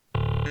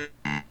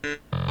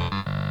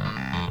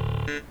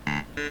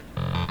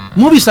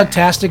Movie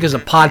Sucktastic is a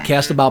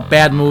podcast about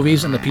bad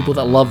movies and the people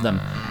that love them.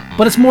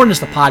 But it's more than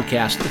just a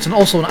podcast, it's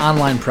also an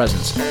online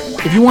presence.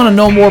 If you want to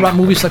know more about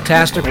Movie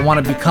Sucktastic or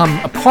want to become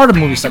a part of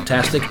Movie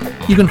Sucktastic,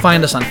 you can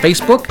find us on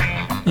Facebook,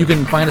 you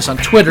can find us on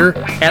Twitter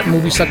at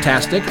Movie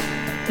Sucktastic,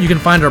 you can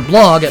find our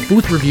blog at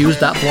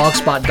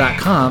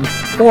boothreviews.blogspot.com,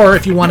 or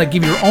if you want to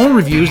give your own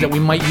reviews that we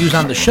might use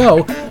on the show,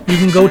 you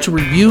can go to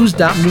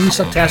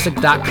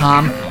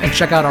reviews.moviesucktastic.com and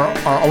check out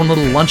our own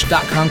little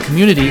lunch.com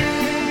community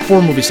for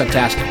Movie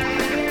Sucktastic.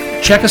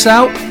 Check us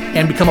out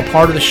and become a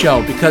part of the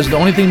show, because the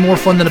only thing more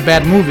fun than a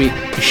bad movie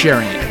is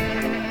sharing it.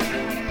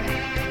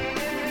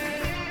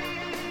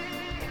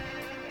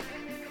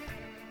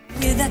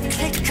 With a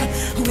click,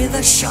 with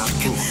a shock,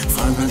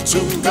 from a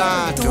jump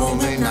door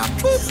may knock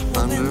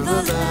under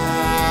the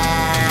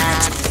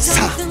light.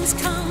 Something's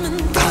coming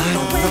from the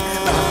way,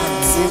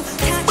 but soon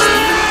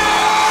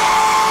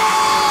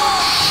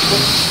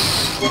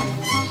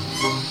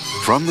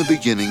From the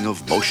beginning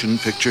of motion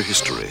picture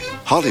history,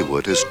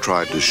 Hollywood has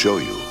tried to show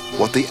you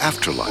what the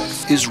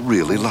afterlife is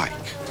really like.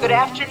 Good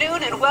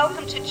afternoon and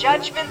welcome to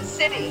Judgment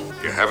City.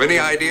 You have any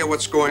idea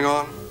what's going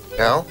on?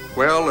 No?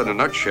 Well, in a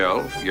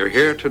nutshell, you're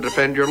here to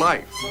defend your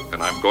life,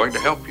 and I'm going to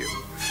help you.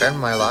 Defend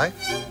my life?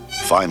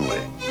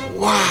 Finally,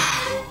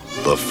 wow,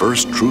 the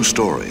first true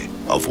story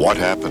of what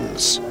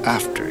happens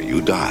after you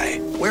die.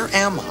 Where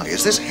am I?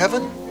 Is this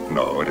heaven?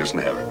 No, it isn't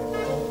heaven.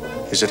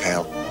 Is it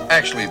hell?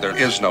 Actually, there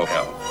is no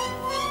hell.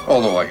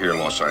 Although I hear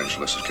Los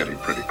Angeles is getting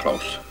pretty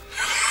close.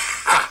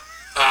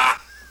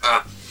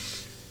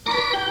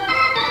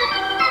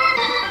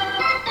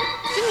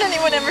 Didn't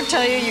anyone ever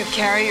tell you you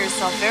carry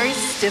yourself very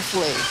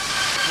stiffly?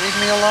 Leave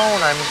me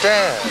alone. I'm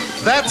dead.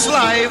 That's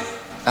life.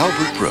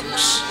 Albert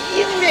Brooks,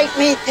 You make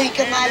me think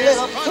of my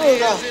little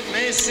poodle.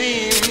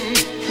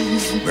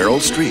 Meryl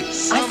Streep,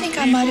 I think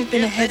I might have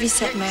been a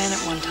heavy-set man at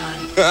one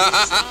time.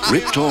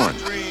 Rick Torn,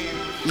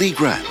 Lee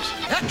Grant,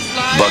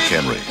 Buck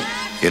Henry,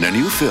 in a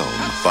new film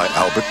by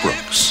Albert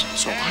Brooks.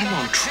 So I'm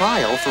on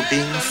trial for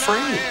being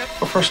afraid.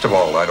 Well, first of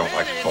all, I don't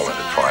like to call it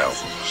a trial.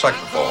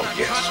 Second of all,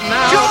 yes.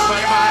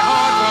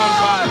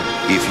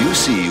 If you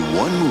see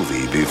one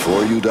movie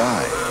before you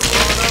die,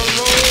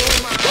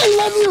 I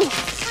love you.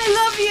 I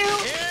love you.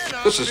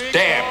 This is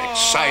damn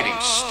exciting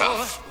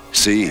stuff.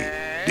 see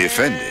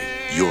Defending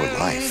Your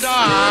Life.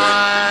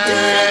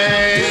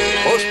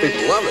 Most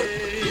people love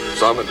it.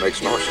 Some it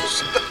makes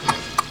nauseous.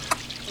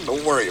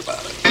 Don't worry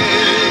about it.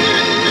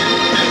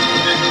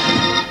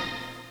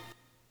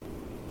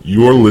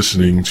 You're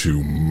listening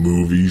to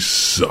Movie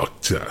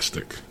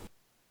Sucktastic.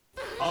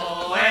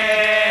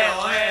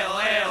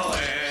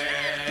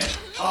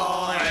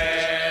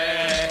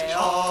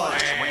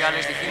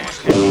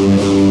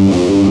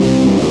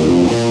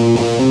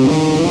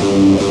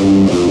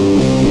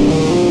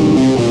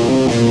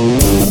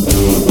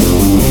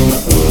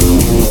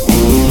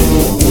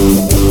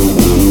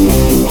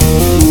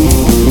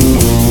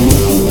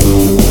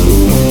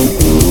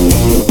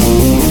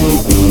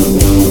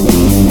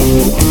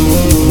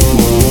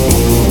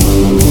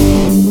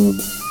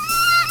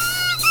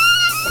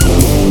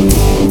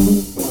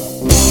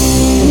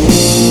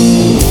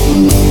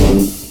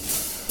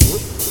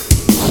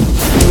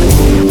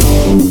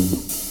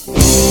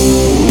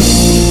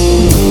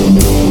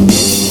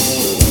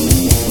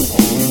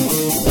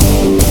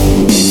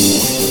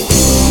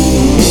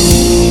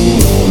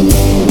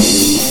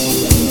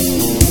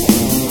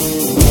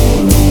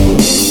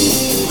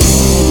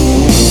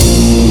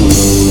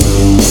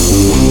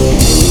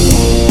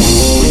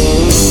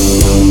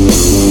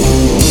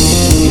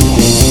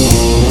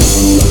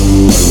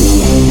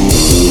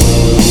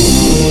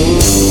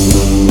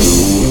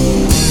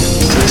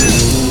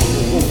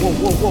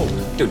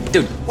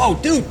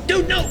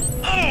 Dude, no!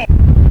 Oh!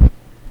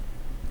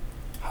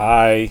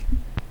 Hi.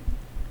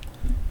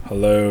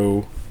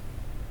 Hello.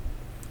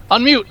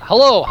 Unmute.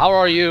 Hello, how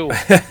are you?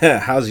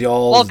 How's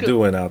y'all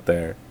doing out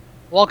there?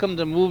 Welcome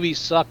to Movie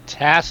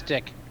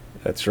Sucktastic.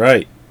 That's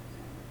right.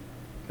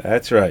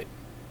 That's right.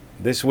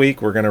 This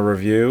week we're going to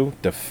review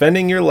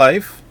Defending Your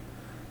Life.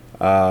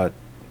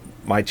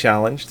 My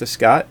challenge to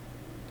Scott.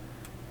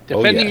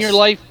 Defending Your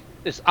Life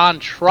is on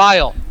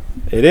trial.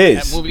 It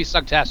is. At Movie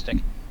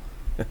Sucktastic.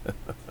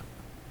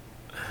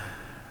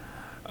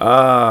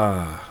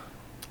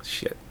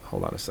 Shit.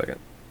 Hold on a second.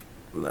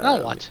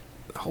 Now what?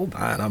 Hold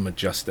on, I'm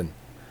adjusting.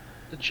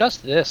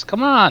 Adjust this.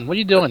 Come on. What are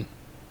you doing?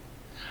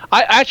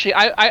 I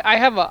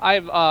have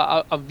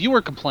a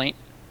viewer complaint.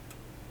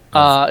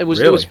 It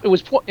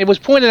was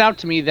pointed out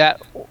to me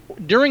that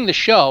during the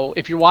show,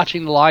 if you're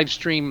watching the live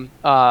stream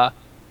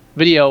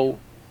video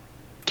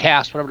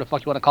cast, whatever the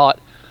fuck you want to call it,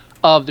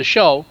 of the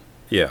show,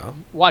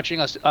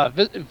 watching us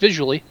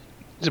visually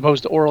as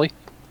opposed to orally,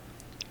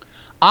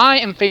 I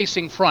am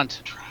facing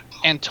front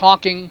and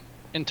talking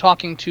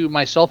to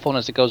my cell phone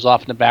as it goes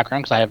off in the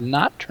background because I have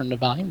not turned the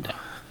volume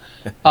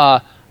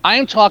down. I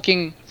am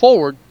talking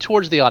forward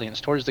towards the audience,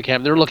 towards the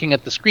camera. They're looking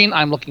at the screen.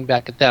 I'm looking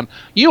back at them.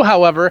 You,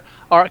 however,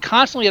 are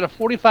constantly at a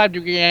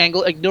 45-degree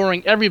angle,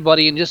 ignoring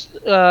everybody and just,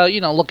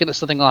 looking at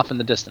something off in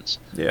the distance.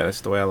 Yeah,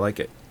 that's the way I like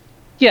it.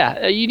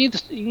 Yeah, you need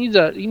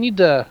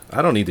to.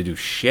 I don't need to do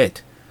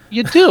shit.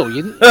 You do.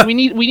 We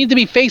need to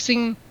be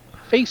facing.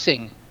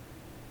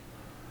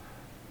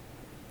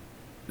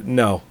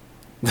 No.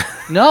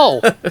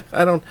 No.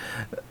 I don't.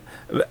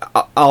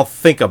 I'll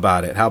think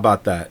about it. How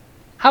about that?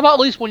 How about at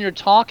least when you're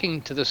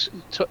talking to this,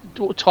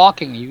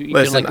 talking? You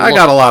Listen, like, I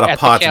got a lot of at the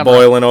pots camera.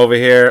 boiling over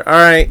here. All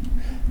right,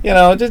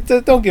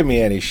 just don't give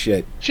me any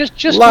shit. Just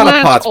a lot of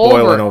glance pots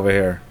boiling over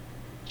here.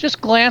 Just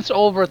glance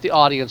over at the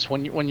audience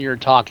when you're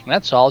talking.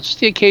 That's all. Just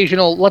the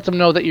occasional. Let them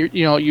know that you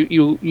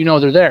know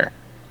they're there.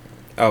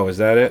 Oh, is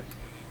that it?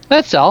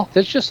 That's all.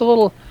 There's just a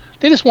little.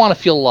 They just want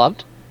to feel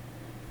loved.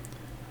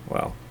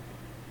 Well,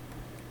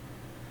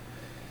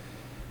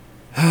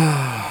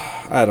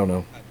 I don't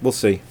know. We'll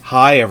see.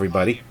 Hi,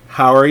 everybody.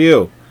 How are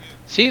you?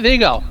 See, there you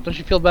go. Don't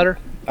you feel better?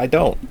 I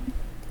don't.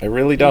 I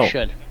really don't.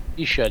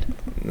 You should.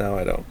 No,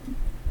 I don't.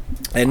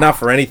 And not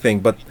for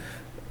anything, but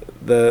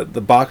the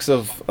box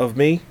of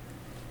me.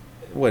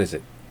 What is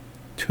it?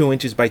 2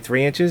 inches by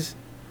 3 inches?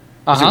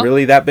 Is it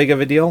really that big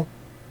of a deal?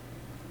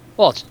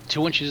 Well, it's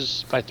 2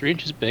 inches by 3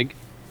 inches big.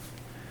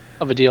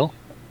 Of a deal.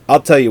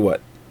 I'll tell you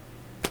what.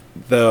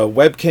 The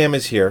webcam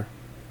is here.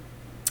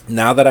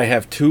 Now that I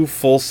have 2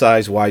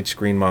 full-size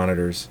widescreen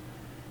monitors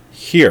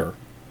here,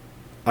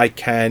 I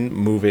can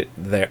move it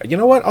there. You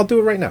know what? I'll do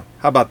it right now.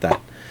 How about that?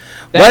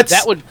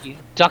 That would be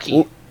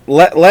ducky.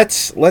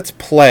 Let's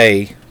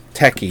play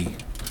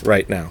techie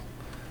right now.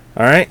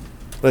 All right?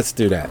 Let's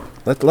do that.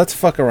 Let's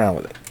fuck around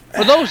with it.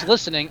 For those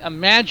listening,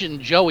 imagine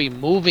Joey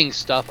moving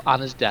stuff on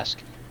his desk.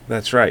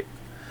 That's right.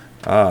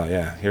 Oh,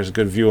 yeah. Here's a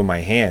good view of my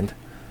hand.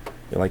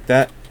 You like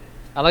that?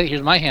 I like it.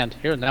 Here's my hand.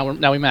 Here,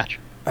 now we match.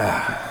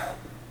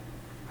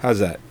 How's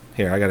that?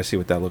 Here, I got to see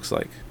what that looks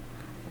like.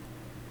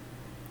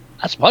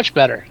 That's much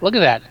better. Look at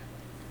that.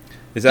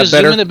 Is that Just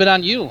better? zoom in a bit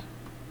on you.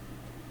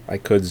 I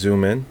could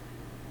zoom in.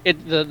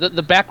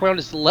 The background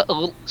is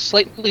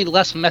slightly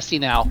less messy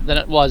now than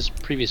it was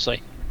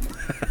previously.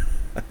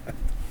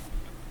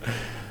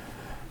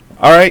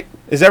 All right.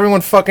 Is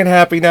everyone fucking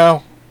happy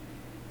now?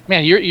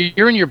 Man,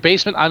 you're in your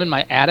basement. I'm in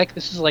my attic.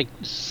 This is like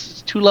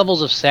 2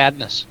 levels of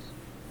sadness.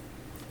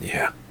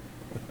 Yeah.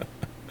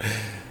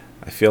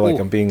 I feel like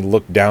I'm being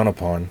looked down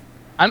upon.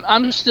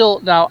 I'm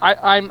still now.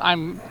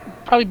 I'm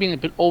probably being a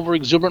bit over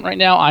exuberant right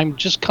now. I'm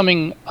just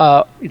coming.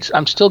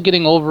 I'm still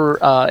getting over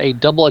a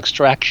double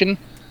extraction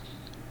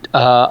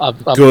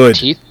of my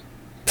teeth.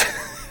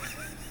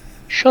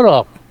 Shut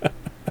up.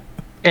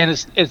 And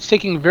it's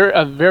taking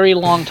a very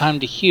long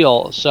time to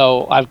heal.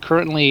 So I'm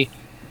currently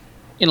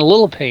in a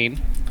little pain.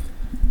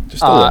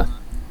 Just a little.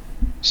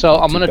 So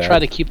I'm going to try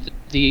to keep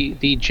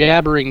the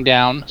jabbering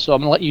down. So I'm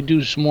going to let you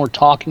do some more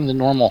talking than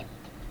normal.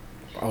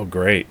 Oh,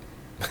 great.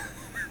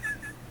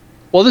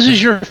 Well, this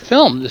is your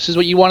film. This is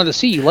what you wanted to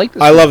see. You like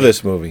this I love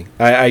this movie.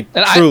 I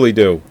truly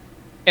do.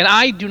 And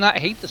I do not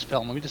hate this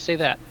film. Let me just say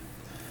that.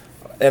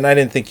 And I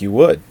didn't think you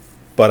would.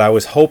 But I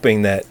was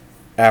hoping that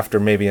after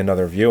maybe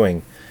another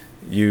viewing,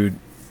 you'd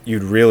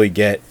really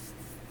get,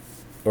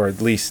 or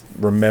at least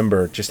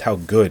remember just how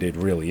good it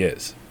really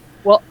is.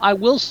 Well, I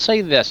will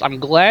say this. I'm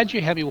glad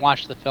you had me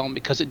watch the film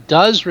because it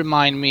does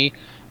remind me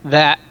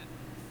that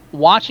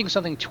watching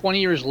something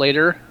 20 years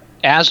later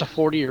as a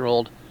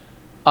 40-year-old,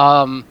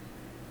 I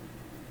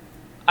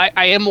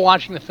am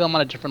watching the film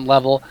on a different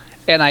level,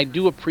 and I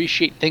do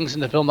appreciate things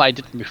in the film that I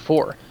didn't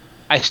before.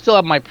 I still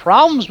have my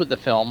problems with the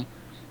film,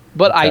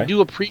 but I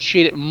do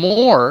appreciate it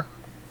more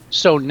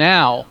so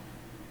now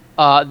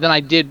than I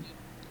did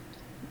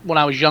when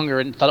I was younger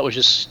and thought it was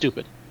just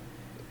stupid.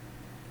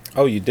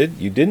 Oh, you did?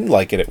 You didn't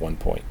like it at one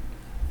point?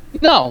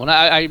 No, and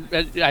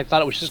I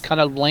thought it was just kind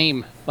of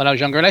lame when I was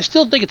younger, and I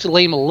still think it's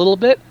lame a little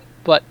bit,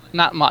 but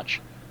not much.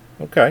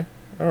 Okay,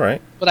 all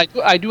right. But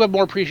I do have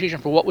more appreciation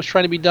for what was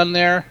trying to be done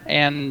there,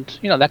 and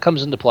that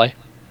comes into play.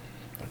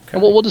 Okay.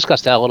 And we'll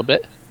discuss that a little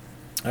bit.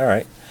 All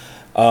right.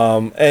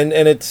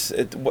 And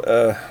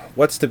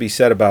what's to be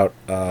said about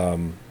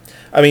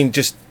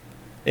just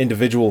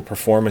individual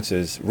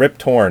performances. Rip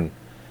Torn,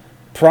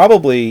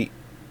 probably,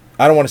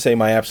 I don't want to say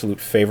my absolute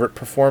favorite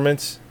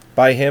performance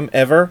by him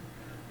ever,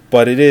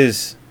 but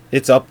it's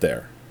up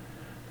there.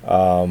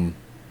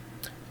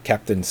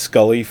 Captain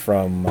Scully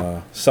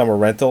from Summer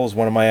Rental is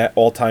one of my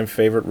all-time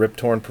favorite Rip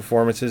Torn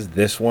performances.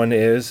 This one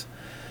is.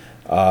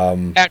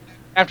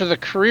 After the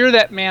career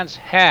that man's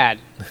had,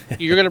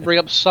 you're going to bring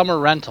up Summer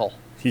Rental.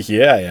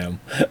 Yeah, I am.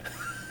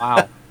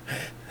 Wow.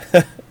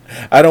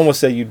 I'd almost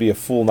say you'd be a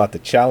fool not to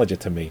challenge it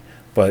to me,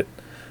 but...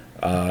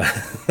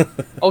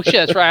 Oh, shit,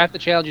 that's right. I have to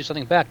challenge you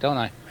something back, don't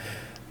I?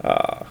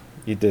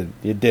 You didn't.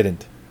 You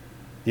didn't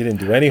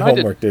do any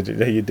homework, did you?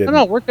 No, you didn't.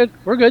 No, we're good.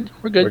 We're good.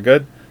 We're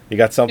good? You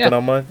got something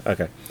on mine?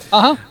 Okay.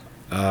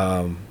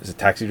 Uh-huh. Is it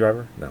Taxi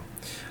Driver? No.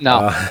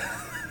 No.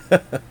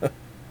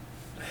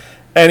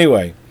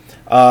 Anyway,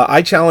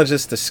 I challenged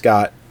this to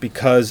Scott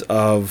because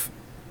of...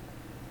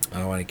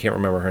 Oh, I can't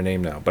remember her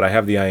name now, but I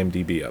have the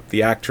IMDb up.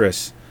 The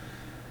actress,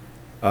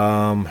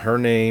 her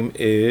name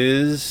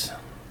is...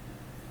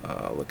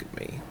 look at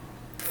me.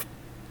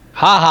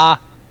 Ha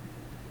ha.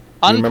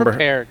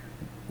 Unprepared.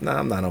 No,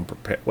 I'm not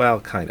unprepared. Well,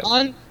 kind of.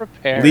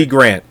 Unprepared. Lee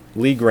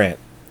Grant.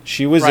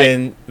 She was Right.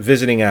 in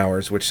Visiting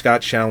Hours, which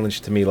Scott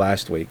challenged to me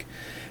last week.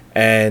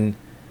 And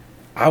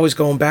I was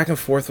going back and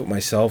forth with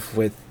myself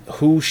with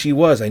who she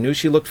was. I knew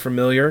she looked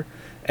familiar,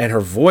 and her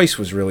voice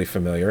was really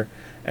familiar.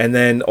 And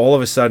then all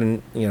of a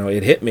sudden,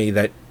 it hit me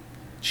that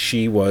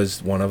she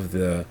was one of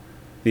the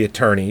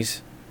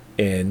attorneys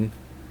in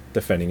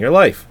Defending Your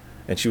Life.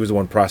 And she was the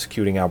one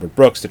prosecuting Albert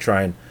Brooks to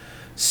try and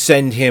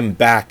send him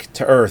back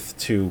to Earth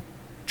to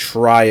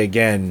try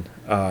again,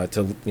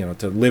 to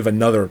live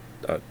another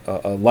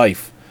a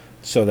life,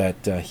 so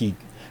that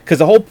because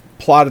the whole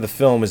plot of the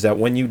film is that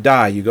when you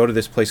die, you go to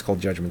this place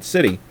called Judgment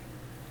City,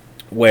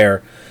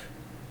 where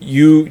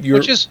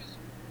you're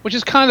which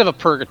is kind of a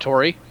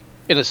purgatory,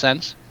 in a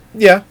sense.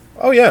 Yeah.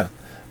 Oh yeah.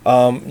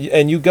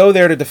 And you go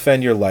there to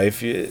defend your life.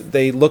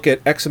 They look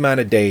at X amount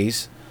of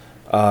days,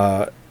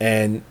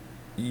 and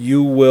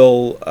you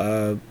will,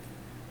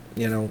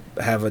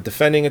 have a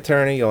defending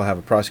attorney. You'll have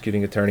a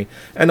prosecuting attorney,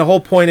 and the whole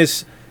point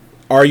is,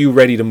 are you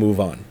ready to move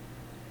on?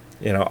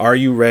 Are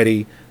you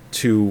ready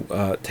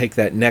to take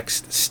that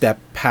next step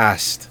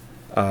past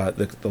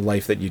the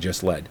life that you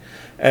just led?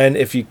 And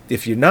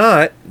if you're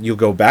not, you'll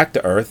go back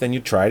to Earth and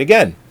you try it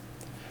again.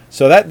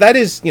 So that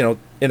is, in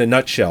a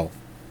nutshell,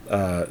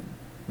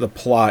 the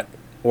plot,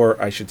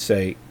 or I should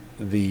say,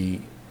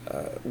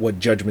 what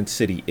Judgment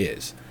City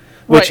is,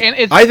 which right,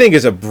 and I think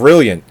is a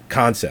brilliant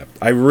concept.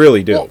 I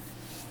really do.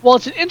 Well,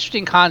 it's an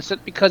interesting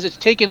concept because it's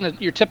taken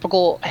your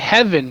typical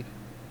heaven,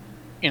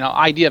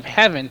 idea of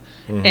heaven,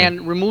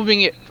 and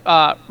removing it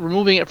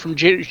from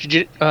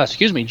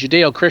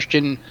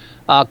Judeo-Christian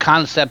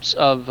concepts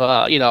of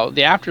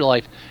the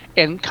afterlife,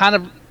 and kind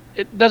of,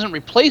 it doesn't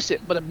replace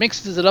it, but it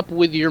mixes it up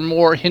with your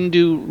more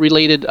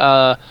Hindu-related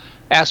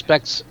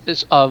aspects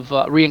of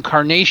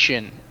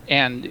reincarnation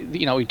and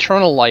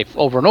eternal life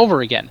over and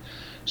over again.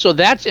 So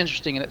that's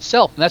interesting in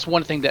itself, and that's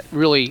one thing that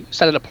really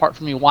set it apart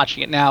for me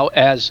watching it now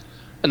as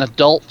an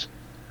adult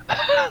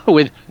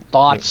with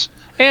thoughts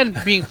and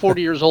being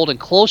 40 years old and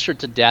closer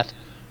to death.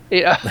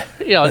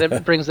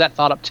 It brings that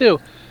thought up too.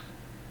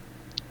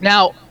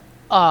 Now,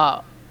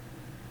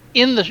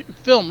 in the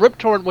film, Rip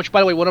Torn, which, by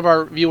the way, one of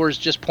our viewers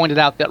just pointed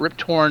out that Rip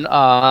Torn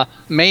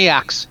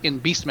Mayax in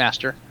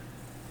Beastmaster.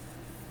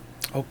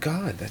 Oh,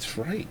 God, that's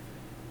right.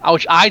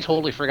 Which I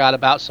totally forgot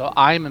about, so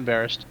I'm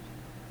embarrassed.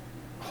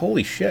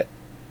 Holy shit.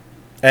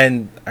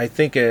 And I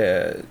think,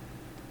 didn't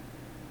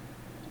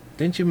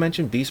you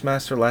mention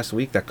Beastmaster last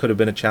week? That could have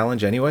been a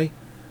challenge anyway?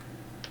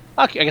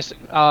 Okay, I guess,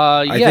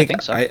 I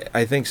think so.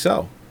 I think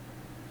so.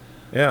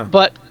 Yeah.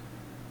 But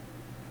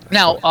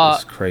now,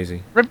 that's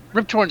crazy.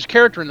 Rip Torn's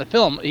character in the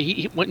film,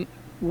 when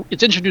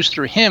it's introduced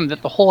through him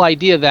that the whole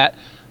idea that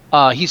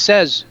he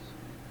says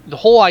the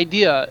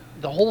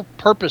whole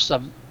purpose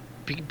of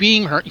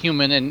being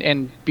human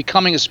and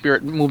becoming a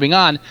spirit and moving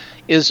on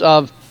is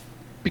of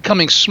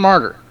becoming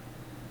smarter.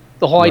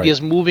 The whole idea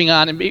is moving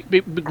on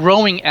and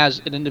growing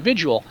as an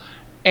individual.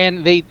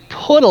 And they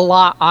put a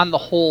lot on the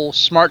whole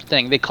smart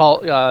thing. They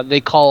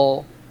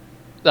call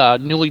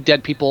newly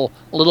dead people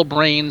little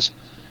brains.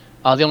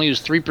 They only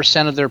use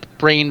 3% of their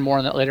brain. More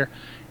on that later.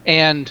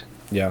 And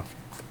yeah,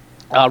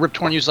 Rip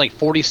Torn used like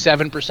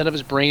 47% of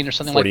his brain or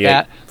something like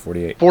that.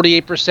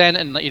 48%,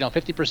 and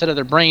 50% of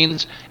their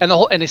brains.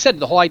 And they said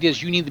the whole idea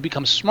is you need to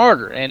become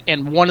smarter.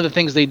 And one of the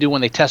things they do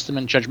when they test them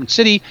in Judgment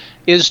City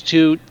is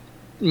to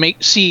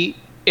see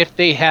if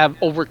they have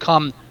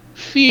overcome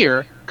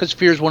fear, because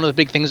fear is one of the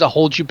big things that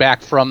holds you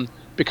back from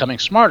becoming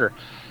smarter.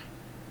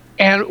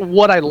 And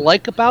what I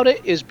like about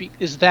it is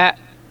that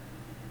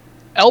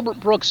Albert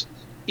Brooks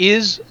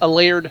is a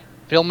layered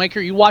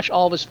filmmaker. You watch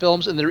all of his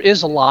films, and there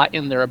is a lot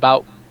in there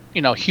about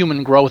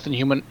human growth and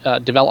human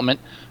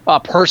development,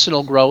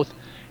 personal growth.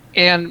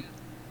 And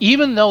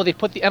even though they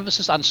put the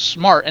emphasis on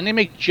smart, and they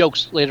make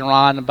jokes later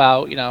on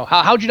about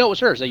how'd you know it was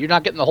hers? You're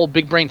not getting the whole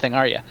big brain thing,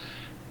 are you?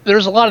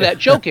 There's a lot of that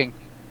joking.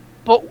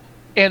 But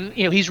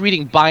he's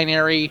reading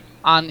binary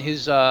on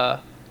his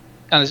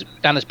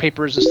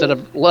papers instead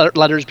of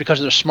letters because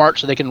they're smart,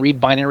 so they can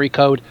read binary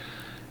code.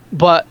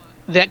 But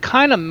that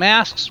kind of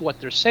masks what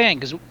they're saying,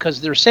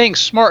 because they're saying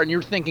smart, and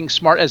you're thinking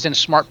smart as in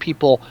smart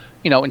people,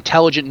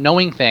 intelligent,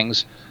 knowing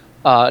things,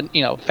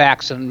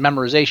 facts and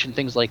memorization,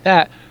 things like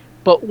that.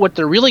 But what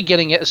they're really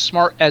getting at is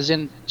smart as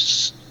in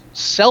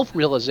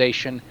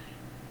self-realization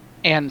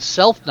and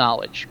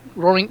self-knowledge.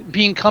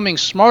 Becoming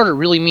smarter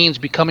really means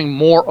becoming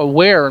more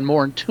aware and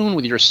more in tune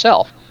with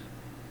yourself.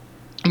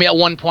 I mean, at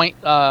one point,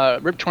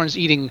 Rip Torn's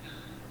eating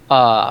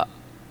the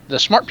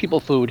smart people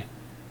food,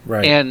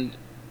 right?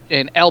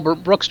 And Albert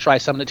Brooks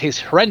tries something that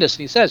tastes horrendous,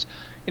 and he says,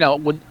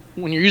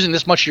 when you're using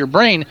this much of your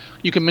brain,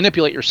 you can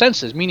manipulate your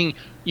senses, meaning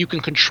you can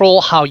control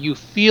how you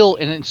feel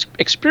and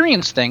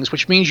experience things,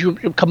 which means you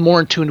become more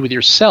in tune with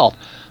yourself.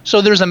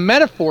 So there's a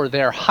metaphor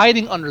there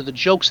hiding under the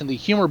jokes and the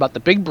humor about the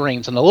big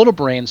brains and the little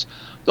brains,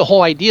 the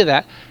whole idea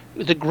that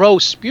to grow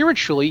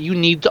spiritually, you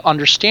need to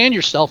understand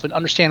yourself and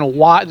understand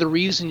why the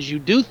reasons you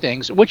do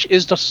things, which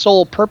is the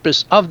sole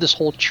purpose of this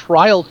whole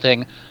trial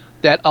thing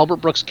that Albert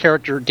Brooks'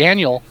 character,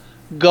 Daniel,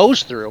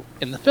 goes through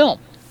in the film.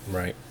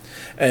 Right.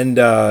 And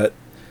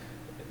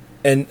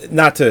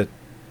not to,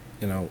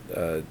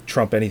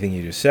 trump anything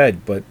you just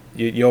said, but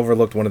you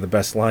overlooked one of the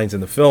best lines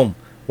in the film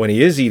when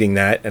he is eating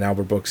that, and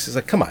Albert Brooks is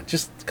like, come on,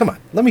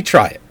 let me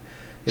try it.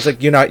 He's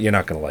like, you're not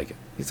going to like it.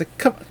 He's like,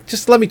 come on,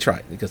 just let me try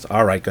it. He goes,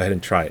 all right, go ahead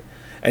and try it.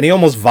 And he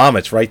almost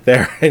vomits right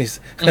there. And he's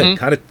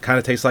kind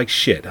of tastes like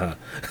shit, huh?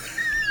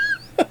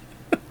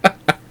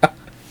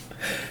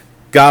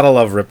 Gotta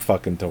love Rip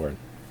fucking Torn.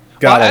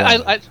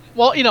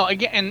 Well,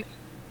 again,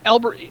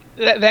 Albert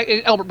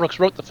Brooks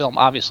wrote the film,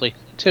 obviously,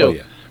 too. Oh,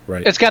 yeah,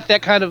 right. It's got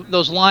that kind of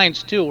those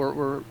lines too,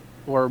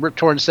 where Rip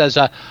Torn says,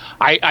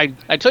 "I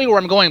tell you where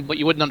I'm going, but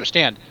you wouldn't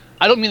understand.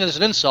 I don't mean that as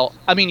an insult.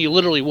 I mean you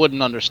literally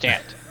wouldn't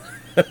understand."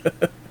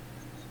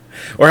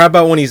 Or how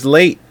about when he's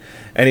late,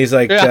 and he's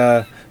like,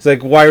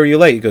 "Why were you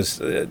late?" He goes,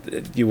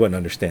 "You wouldn't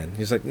understand."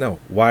 He's like, "No,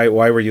 why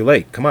were you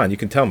late? Come on, you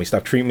can tell me.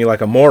 Stop treating me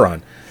like a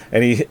moron."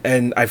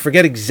 And I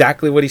forget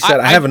exactly what he said.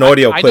 I have an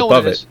audio clip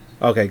of it.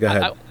 Okay, go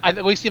ahead.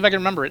 Let me see if I can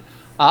remember it.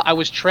 I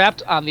was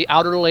trapped on the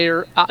outer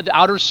layer, the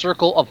outer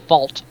circle of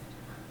fault.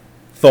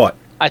 Thought.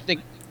 I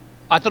thought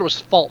it was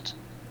fault.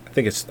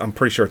 I'm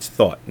pretty sure it's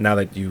thought. Now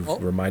that you've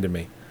reminded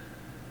me.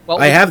 Well,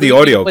 I have the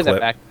audio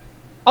clip.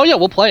 Oh yeah,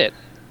 we'll play it.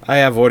 I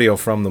have audio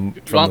from the.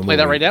 You want to play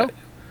that right now?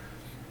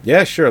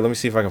 Yeah, sure. Let me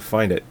see if I can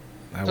find it.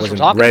 I wasn't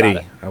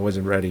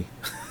ready.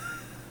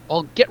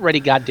 Well, get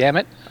ready,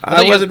 goddammit.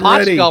 I wasn't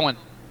ready. Going.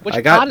 Which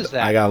pot is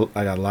that? I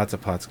got lots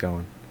of pots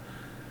going.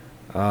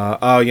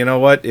 You know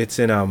what? It's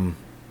in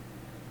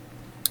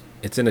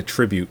a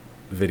tribute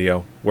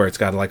video where it's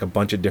got like a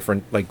bunch of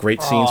different like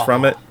great scenes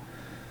from it.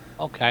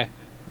 Okay.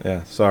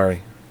 Yeah,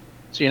 sorry.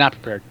 So you're not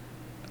prepared.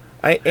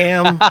 I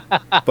am,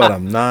 but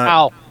I'm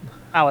not.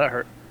 Ow, that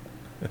hurt.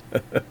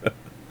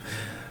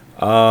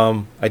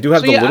 I do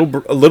have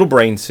a little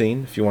brain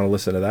scene if you want to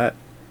listen to that.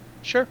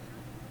 Sure.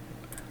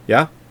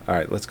 Yeah? All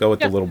right, let's go with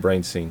the little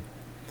brain scene.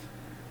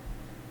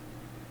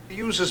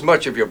 Use as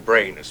much of your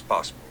brain as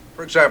possible.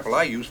 For example,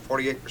 I use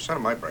 48%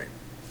 of my brain.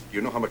 Do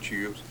you know how much you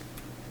use?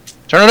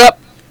 Turn it up.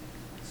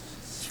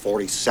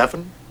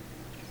 47?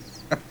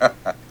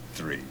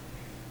 3.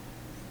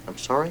 I'm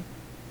sorry?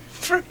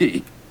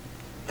 3.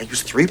 I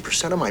use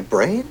 3% of my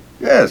brain?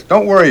 Yes,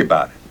 don't worry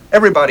about it.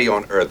 Everybody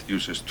on Earth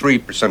uses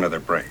 3% of their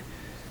brain.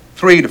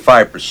 3 to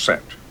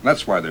 5%.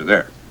 That's why they're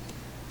there.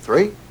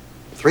 3%?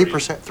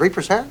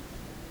 3%?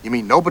 You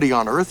mean nobody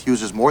on Earth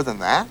uses more than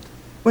that?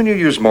 When you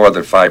use more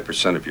than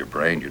 5% of your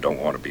brain, you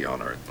don't want to be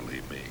on Earth,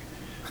 believe me.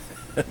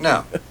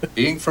 Now,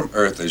 being from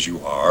Earth as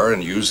you are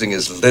and using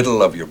as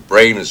little of your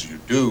brain as you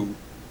do,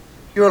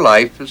 your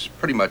life has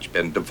pretty much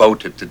been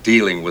devoted to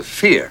dealing with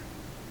fear.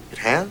 It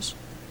has?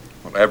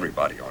 Well,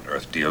 everybody on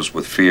Earth deals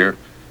with fear.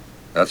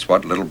 That's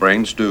what little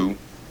brains do.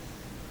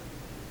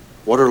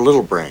 What are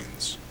little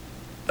brains?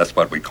 That's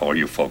what we call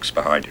you folks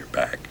behind your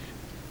back.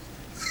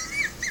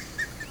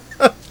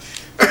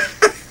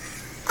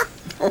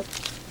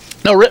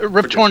 No,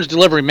 Rip Torn's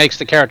delivery makes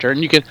the character,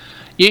 and you can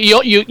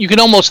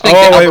almost think.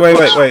 Oh,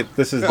 wait!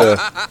 This is the.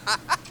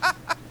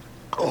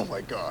 Oh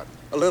my God!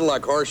 A little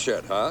like horse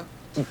shit, huh?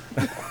 What's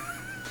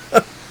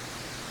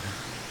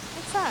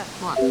that?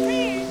 What?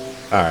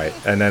 All right,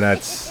 and then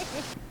that's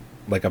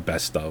like a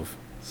best of.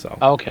 So.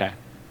 Okay.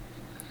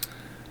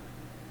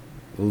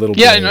 Little.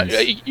 Yeah,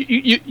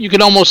 you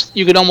could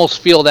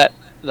almost feel that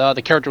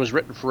the character was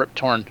written for Rip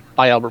Torn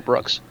by Albert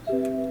Brooks.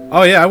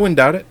 Oh yeah, I wouldn't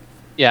doubt it.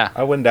 Yeah,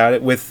 I wouldn't doubt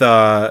it with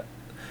the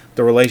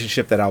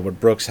relationship that Albert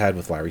Brooks had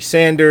with Larry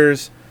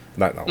Sanders.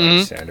 Not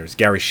Larry Sanders,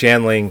 Gary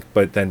Shandling,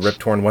 but then Rip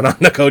Torn went on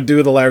to go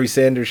do the Larry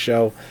Sanders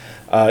show.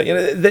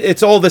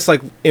 It's all this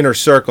like inner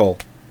circle.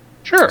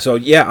 Sure. So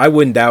yeah, I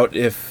wouldn't doubt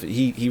if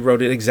he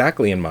wrote it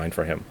exactly in mind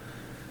for him.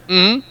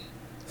 Mm-hmm.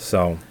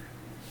 So.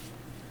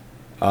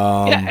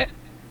 Yeah.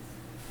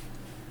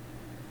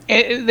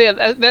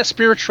 That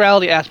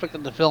spirituality aspect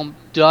of the film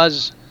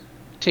does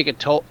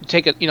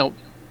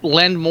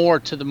lend more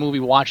to the movie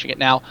watching it.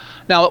 Now,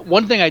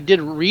 one thing I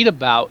did read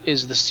about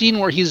is the scene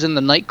where he's in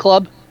the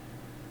nightclub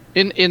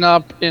in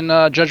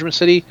Judgment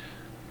City,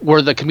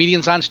 where the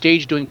comedian's on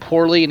stage doing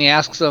poorly, and he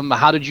asks him,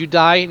 "How did you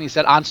die?" And he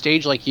said, "On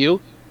stage like you."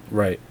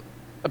 Right.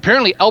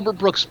 Apparently, Albert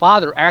Brooks'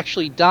 father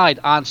actually died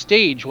on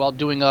stage while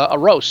doing a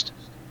roast.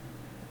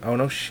 Oh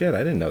no shit! I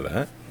didn't know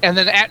that. And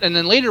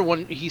then later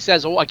when he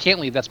says, "Oh, I can't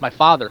leave. That's my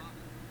father."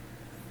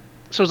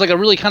 So it's like a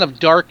really kind of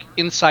dark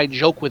inside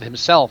joke with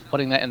himself,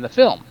 putting that in the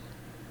film.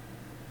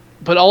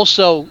 But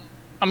also,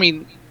 I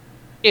mean,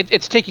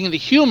 it's taking the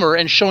humor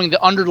and showing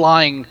the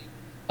underlying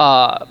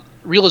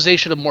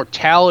realization of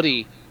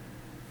mortality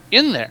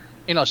in there.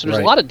 So there's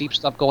a lot of deep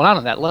stuff going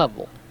on that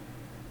level.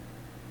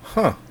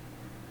 Huh.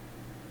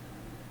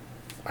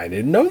 I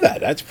didn't know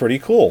that. That's pretty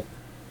cool.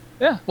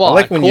 Yeah. Well, I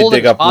like when you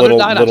dig up little.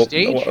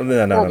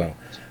 No.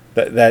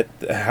 That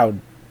how.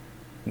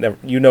 Never,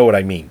 you know what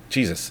I mean.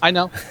 Jesus. I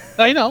know.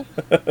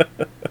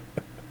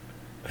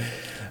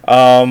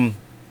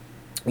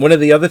 One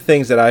of the other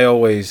things that I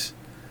always,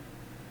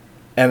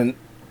 and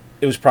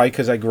it was probably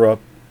because I grew up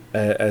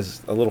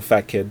as a little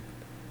fat kid,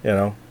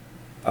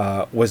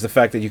 was the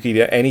fact that you could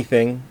eat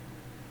anything,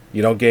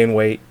 you don't gain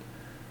weight,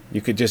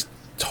 you could just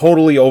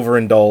totally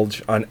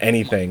overindulge on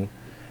anything.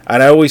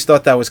 And I always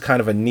thought that was kind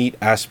of a neat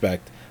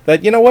aspect.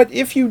 That, you know what,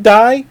 if you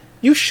die,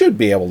 you should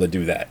be able to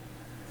do that.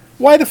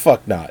 Why the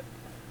fuck not?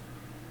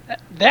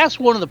 That's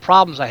one of the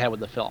problems I had with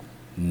the film.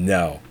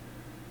 No.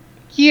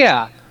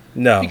 Yeah.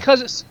 No.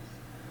 Because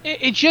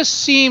it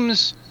just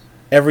seems...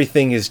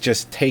 Everything is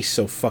just tastes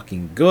so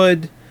fucking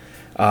good.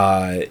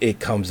 It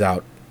comes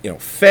out,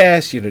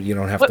 fast. You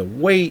don't have to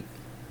wait.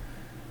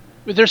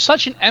 There's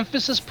such an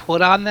emphasis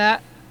put on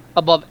that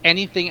above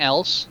anything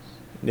else.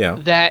 Yeah.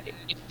 That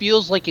it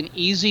feels like an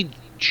easy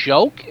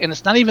joke, and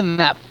it's not even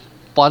that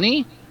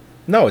funny.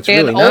 No, it's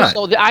really not.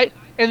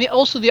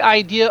 Also the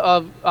idea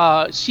of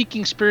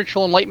seeking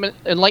spiritual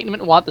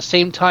enlightenment while at the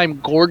same time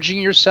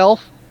gorging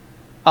yourself,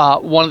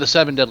 one of the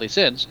 7 deadly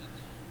sins,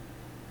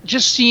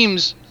 just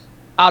seems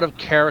out of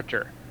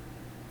character.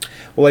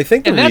 Well, I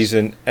think the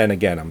reason, and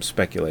again, I'm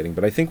speculating,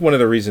 but I think one of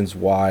the reasons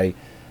why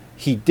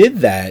he did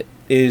that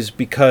is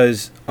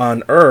because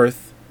on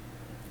Earth,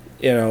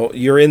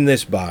 you're in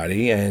this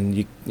body,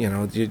 and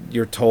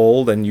you're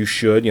told, and you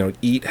should,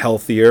 eat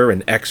healthier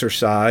and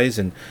exercise,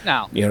 and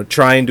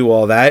try and do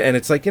all that. And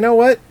it's like, you know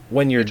what?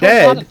 When you're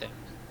dead,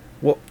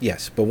 well,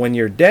 yes, but when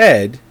you're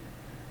dead,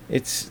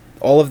 it's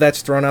all of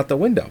that's thrown out the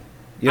window.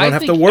 You don't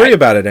have to worry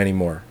about it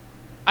anymore.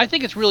 I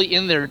think it's really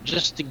in there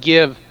just to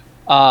give,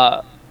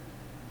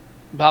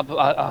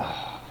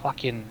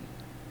 fucking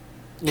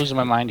losing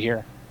my mind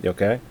here. You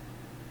okay?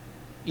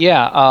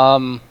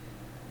 Yeah.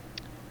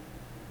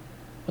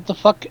 What the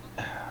fuck?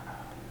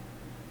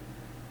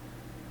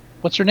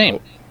 What's her name?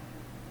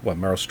 What,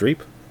 Meryl Streep?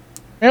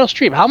 Meryl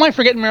Streep. How am I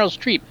forgetting Meryl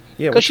Streep?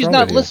 Yeah, because she's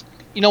not listed.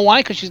 You know why?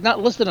 Because she's not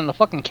listed on the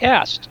fucking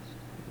cast.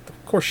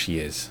 Of course she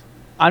is.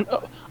 I'm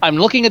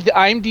looking at the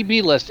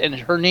IMDb list, and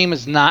her name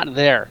is not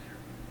there.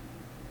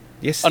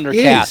 Yes, under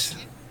it cast.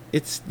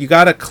 Is. You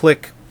gotta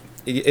click.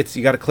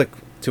 You gotta click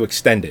to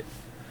extend it.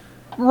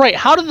 Right.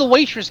 How did the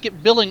waitress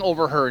get billing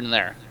over her in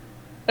there?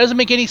 That doesn't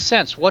make any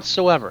sense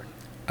whatsoever.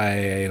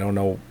 I don't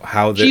know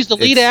how. She's the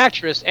lead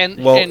actress, and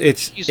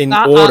it's she's in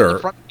not order. on the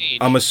front page.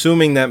 I'm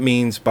assuming that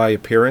means by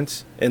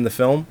appearance in the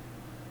film.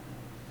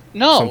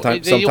 No,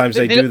 sometimes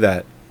they do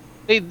that.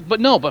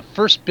 But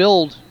first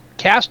build,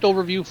 cast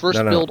overview,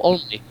 build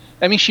only.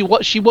 I mean, she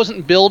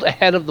wasn't billed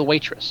ahead of the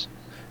waitress.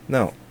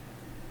 No,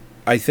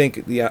 I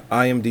think the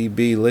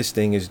IMDb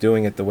listing is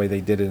doing it the way they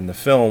did it in the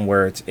film,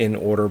 where it's in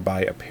order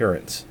by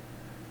appearance.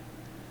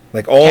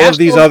 Like all of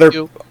these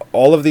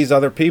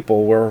other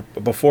people were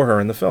before her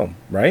in the film,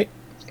 right?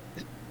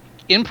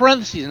 In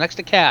parentheses, next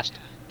to cast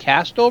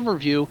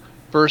overview,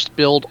 first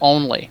build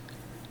only.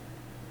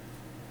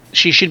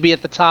 She should be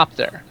at the top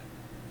there.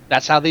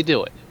 That's how they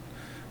do it.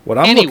 What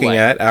I'm looking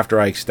at after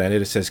I extend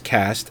it, it says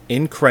cast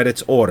in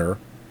credits order,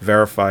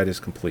 verified is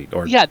complete.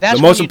 Or yeah, that's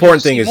the most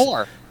important thing is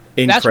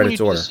in that's credits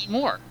when you order. See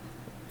more.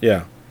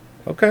 Yeah.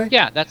 Okay.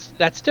 Yeah,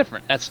 that's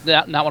different. That's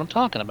not what I'm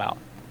talking about.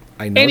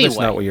 I know that's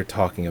not what you're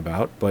talking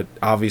about, but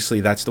obviously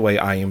that's the way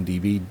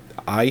IMDb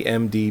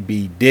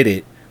did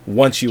it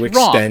once you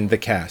extend the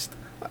cast.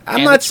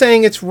 I'm not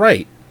saying it's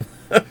right.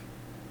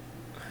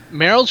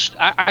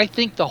 I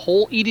think the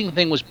whole eating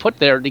thing was put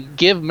there to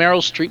give Meryl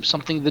Streep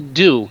something to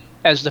do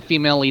as the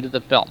female lead of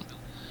the film.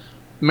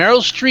 Meryl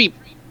Streep,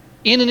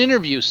 in an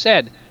interview,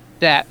 said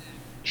that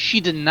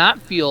she did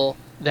not feel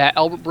that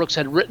Albert Brooks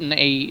had written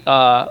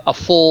a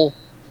full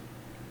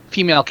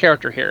female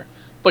character here,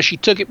 but she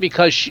took it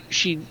because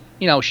she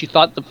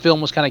thought the film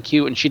was kind of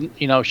cute, and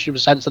she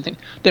was had something,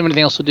 didn't have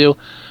anything else to do.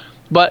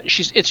 But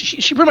she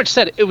pretty much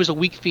said it was a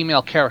weak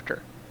female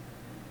character,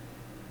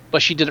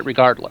 but she did it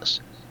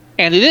regardless.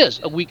 And it is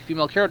a weak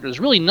female character. There's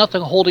really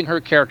nothing holding her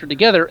character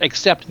together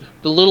except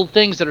the little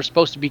things that are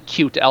supposed to be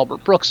cute to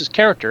Albert Brooks'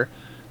 character.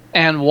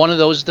 And one of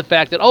those is the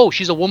fact that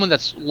she's a woman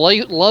that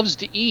loves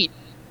to eat,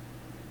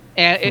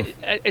 and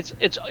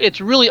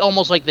it's really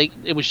almost like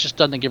it was just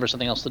done to give her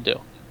something else to do.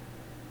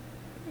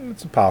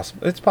 It's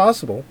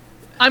possible.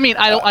 I mean,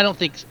 I don't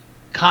think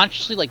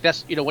consciously like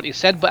that's what he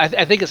said, but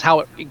I think it's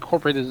how it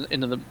incorporated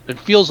into the. It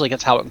feels like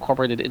it's how it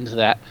incorporated into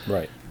that.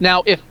 Right.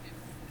 Now,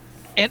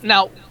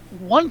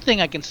 one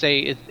thing I can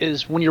say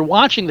is when you're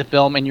watching the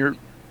film and you're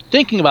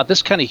thinking about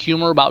this kind of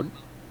humor about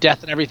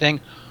death and everything,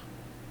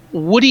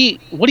 Woody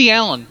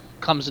Allen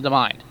comes into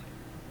mind,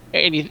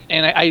 and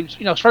I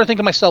started thinking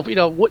to myself,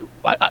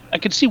 I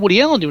could see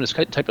Woody Allen doing this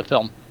type of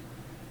film.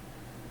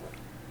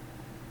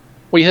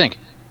 What do you think?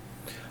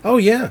 Oh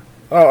yeah.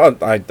 Oh,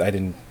 I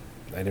didn't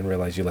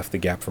realize you left the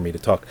gap for me to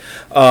talk.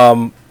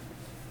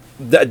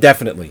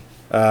 Definitely.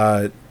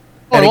 And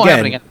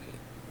again.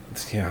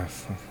 Yeah.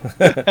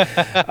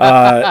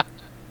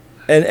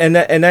 and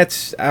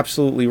that's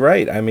absolutely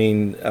right. I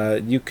mean,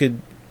 you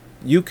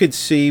could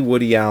see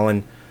Woody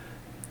Allen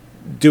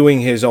doing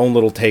his own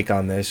little take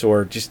on this,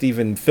 or just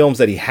even films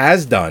that he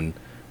has done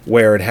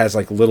where it has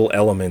like little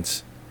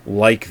elements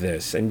like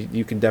this, and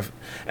you can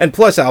and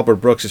plus Albert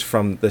Brooks is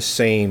from the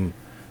same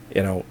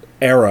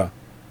era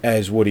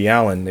as Woody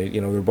Allen.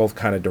 They're both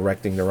kind of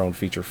directing their own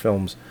feature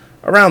films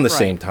around the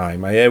same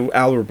time.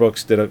 Albert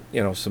Brooks did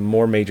some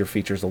more major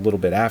features a little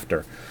bit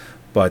after,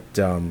 but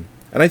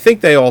And I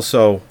think they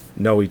also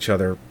know each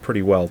other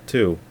pretty well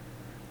too.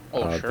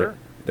 Oh, sure.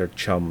 They're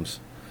chums.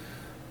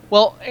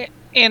 Well,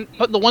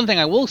 but the one thing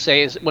I will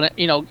say is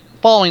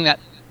following that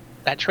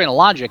train of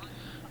logic,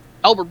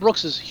 Albert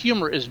Brooks's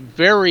humor is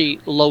very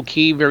low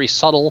key, very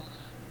subtle.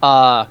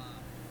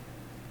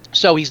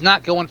 So he's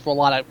not going for a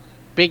lot of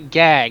big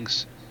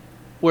gags.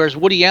 Whereas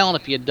Woody Allen,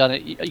 if he had done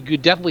it, you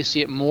could definitely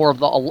see it more of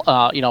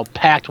the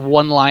packed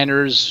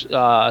one-liners,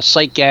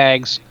 sight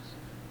gags.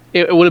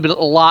 It would have been a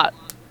lot.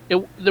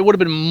 There would have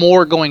been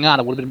more going on.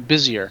 It would have been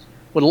busier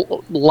with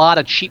a lot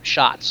of cheap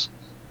shots.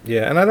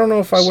 Yeah, and I don't know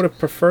if I would have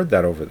preferred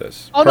that over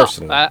this, Oh,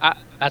 personally. no.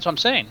 That's what I'm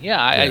saying. Yeah,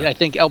 I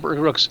think Albert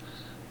Brooks,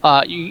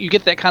 you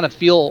get that kind of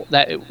feel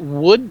that it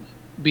would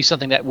be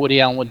something that Woody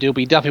Allen would do,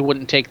 but he definitely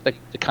wouldn't take the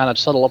kind of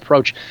subtle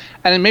approach.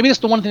 And then maybe that's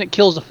the one thing that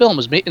kills the film,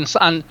 is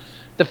on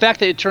the fact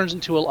that it turns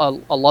into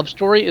a love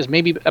story is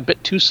maybe a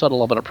bit too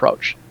subtle of an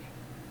approach.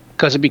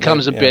 Because it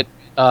becomes a bit...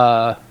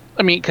 cause,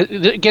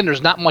 again,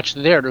 there's not much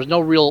there. There's no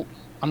real...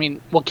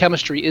 what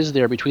chemistry is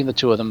there between the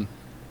two of them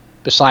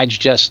besides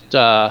just...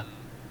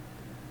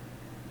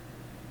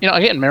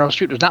 again, Meryl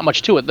Streep, there's not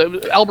much to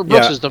it. Albert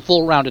Brooks is the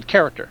full-rounded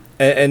character.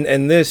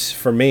 And this,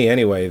 for me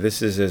anyway,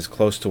 this is as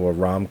close to a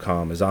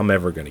rom-com as I'm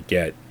ever going to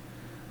get.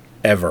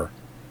 Ever.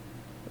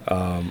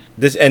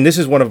 This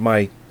is one of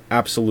my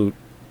absolute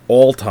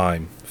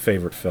all-time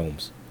favorite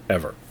films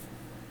ever.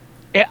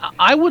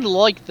 I would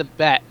like to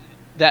bet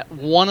that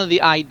one of the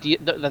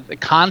the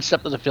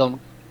concept of the film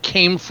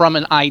came from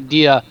an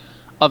idea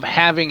of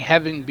having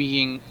heaven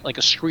being like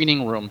a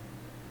screening room.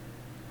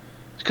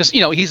 Because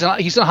he's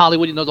in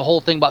Hollywood, the whole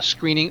thing about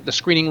the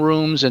screening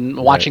rooms and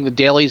watching the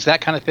dailies,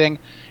 that kind of thing,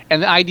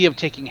 and the idea of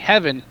taking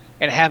heaven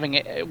and having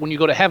it when you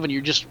go to heaven,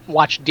 you just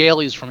watch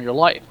dailies from your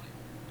life.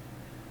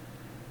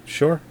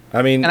 Sure,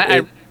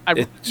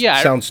 it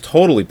sounds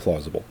totally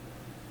plausible.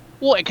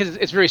 Well, because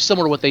it's very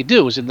similar to what they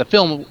do. Is in the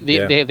film they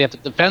have to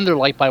defend their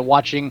life by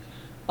watching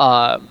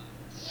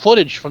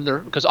footage from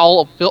because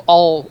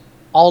all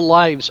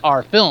lives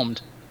are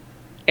filmed.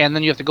 And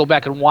then you have to go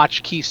back and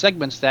watch key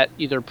segments that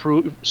either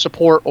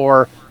support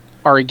or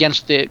are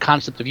against the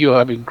concept of you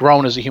having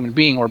grown as a human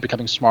being or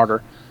becoming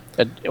smarter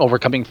at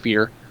overcoming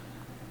fear.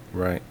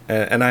 Right.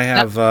 And I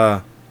have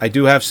I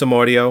do have some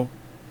audio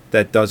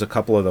that does a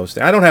couple of those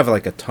things. I don't have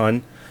like a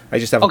ton. I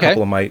just have a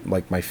couple of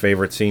my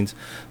favorite scenes,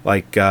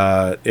 like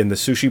in the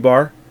sushi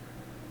bar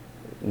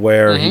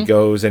where he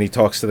goes and he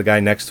talks to the guy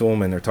next to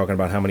him and they're talking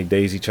about how many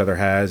days each other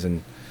has,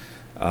 and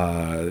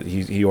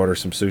he orders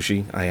some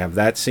sushi. I have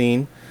that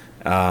scene.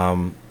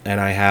 And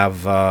I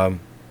have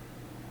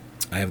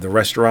the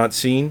restaurant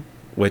scene,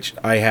 which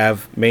I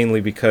have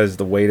mainly because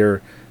the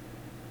waiter...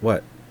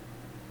 What?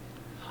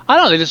 I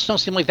don't know. They just don't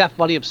seem like that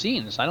funny of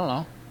scenes. I don't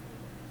know.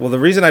 Well, the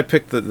reason I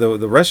picked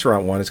the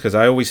restaurant one is because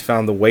I always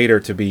found the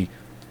waiter to be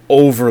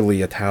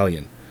overly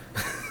Italian.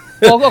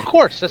 Well, of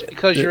course. That's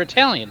because you're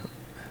Italian.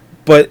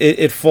 But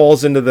it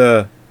falls into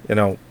the,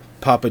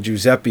 Papa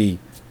Giuseppe,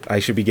 I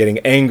should be getting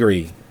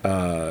angry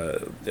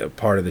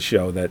part of the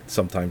show that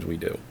sometimes we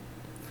do.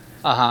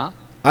 Uh-huh.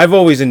 I've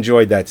always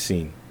enjoyed that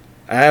scene.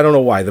 I don't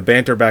know why. The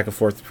banter back and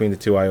forth between the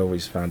two, I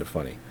always found it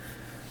funny.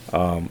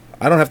 I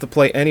don't have to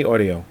play any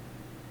audio.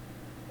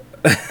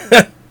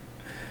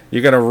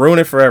 You're going to ruin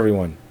it for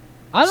everyone.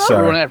 I'm not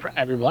ruining it for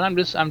everyone.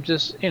 I'm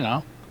just.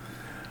 Here.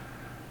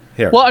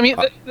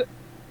 Well,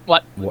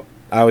 what?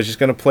 I was just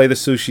going to play the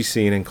sushi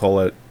scene and call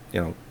it,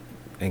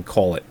 and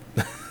call it.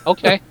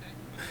 Okay.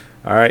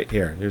 All right,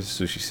 here's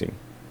the sushi scene.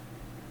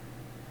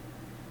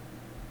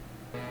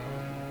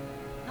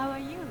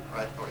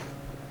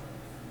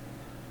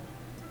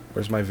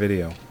 Where's my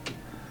video?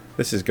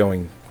 This is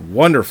going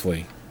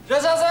wonderfully.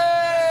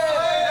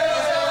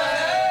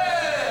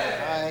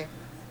 Hi.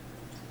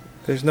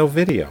 There's no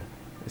video.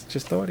 It's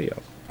just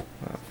audio.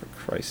 Oh, for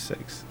Christ's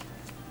sakes.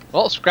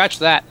 Well, scratch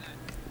that.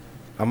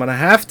 I'm going to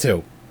have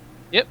to.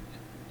 Yep.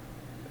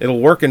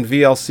 It'll work in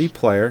VLC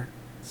player.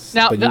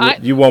 Now,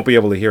 but you won't be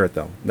able to hear it,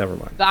 though. Never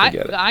mind.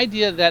 The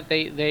idea that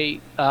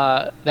they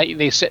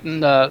sit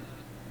in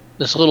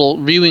this little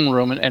viewing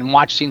room and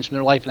watch scenes from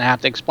their life and have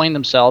to explain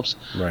themselves.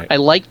 Right. I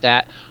like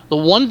that. The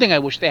one thing I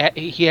wish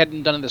he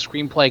hadn't done in the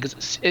screenplay,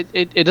 because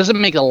it doesn't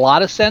make a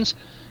lot of sense,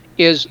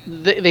 is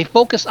they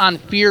focus on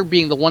fear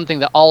being the one thing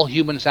that all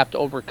humans have to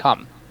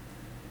overcome.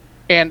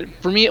 And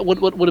for me, it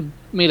would have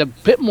made a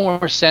bit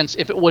more sense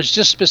if it was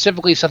just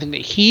specifically something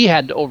that he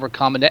had to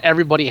overcome, and that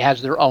everybody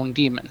has their own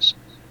demons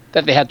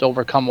that they had to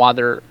overcome while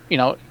they're,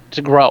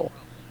 to grow.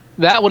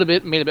 That would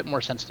have made a bit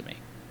more sense to me.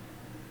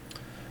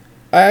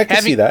 I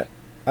can see that.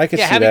 I can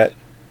see that.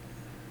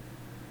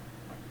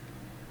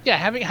 Yeah,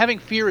 having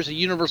fear as a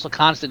universal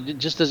constant, it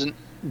just doesn't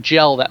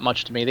gel that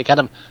much to me. They kind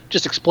of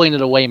just explain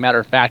it away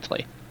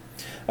matter-of-factly.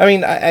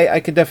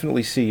 I could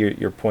definitely see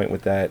your point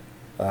with that.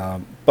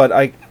 But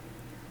a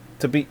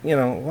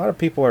lot of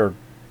people are...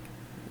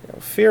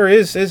 fear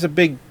is a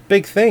big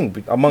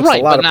thing amongst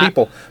a lot of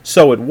people.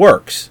 So it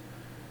works.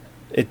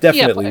 It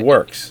definitely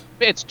works.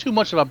 It's too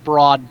much of a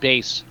broad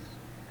base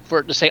for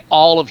it to say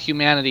all of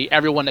humanity,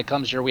 everyone that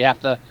comes here, we have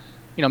to,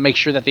 make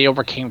sure that they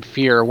overcame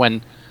fear,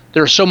 when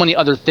there are so many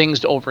other things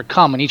to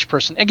overcome, and each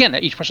person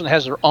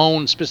has their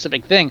own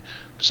specific thing.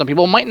 Some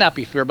people might not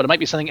be fear, but it might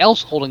be something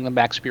else holding them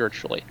back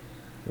spiritually.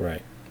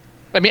 Right.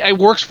 I mean, it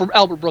works for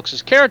Albert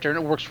Brooks's character, and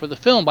it works for the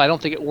film, but I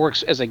don't think it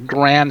works as a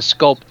grand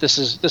scope. This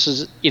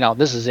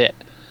is it.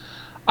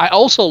 I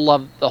also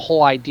love the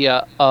whole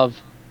idea of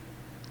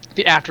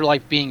the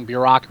afterlife being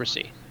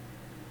bureaucracy.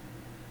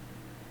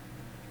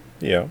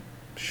 Yeah,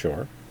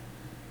 sure.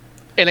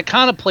 And it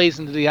kind of plays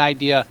into the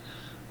idea.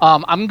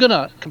 I'm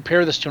gonna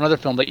compare this to another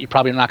film that you're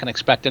probably not gonna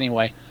expect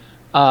anyway.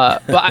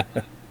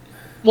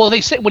 Well,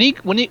 they say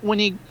when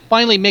he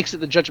finally makes it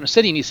to Judgment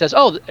City and he says,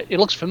 "Oh, it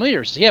looks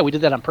familiar." He says, "Yeah, we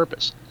did that on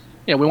purpose.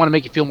 We want to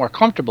make you feel more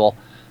comfortable."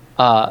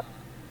 And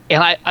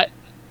I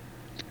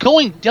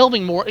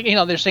delving more.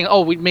 They're saying,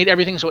 "Oh, we made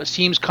everything so it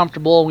seems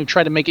comfortable, and we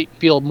tried to make it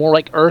feel more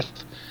like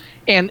Earth."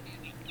 And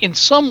in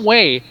some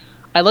way,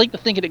 I like to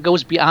think that it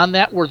goes beyond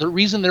that. Where the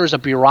reason there's a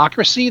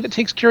bureaucracy that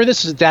takes care of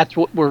this is that's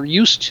what we're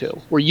used to.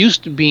 We're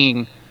used to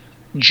being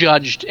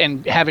judged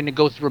and having to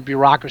go through a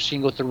bureaucracy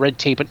and go through red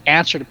tape and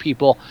answer to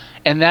people,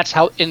 and that's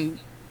how.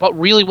 But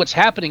really, what's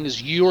happening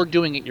is you're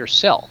doing it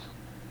yourself.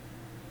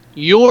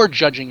 You're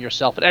judging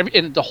yourself,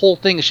 and the whole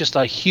thing is just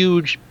a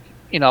huge,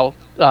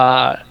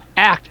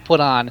 act put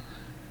on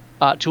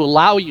to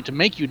allow you to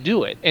make you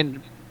do it.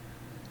 And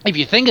if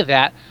you think of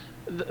that,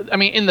 I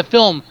mean, in the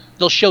film,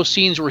 they'll show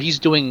scenes where he's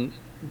doing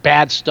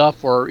bad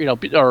stuff, or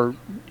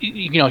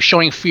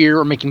showing fear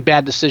or making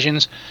bad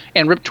decisions,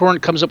 and Rip Torn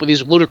comes up with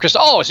these ludicrous,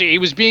 "Oh, see, he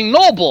was being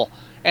noble,"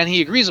 and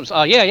he agrees with,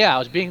 "Oh, yeah, I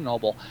was being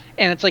noble,"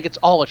 and it's like it's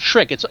all a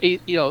trick. It's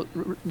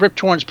Rip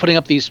Torn's putting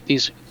up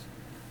these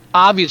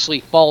obviously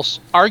false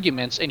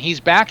arguments, and he's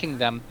backing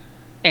them,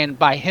 and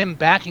by him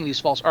backing these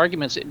false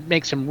arguments, it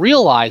makes him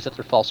realize that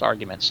they're false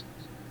arguments.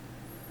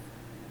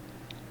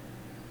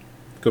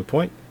 Good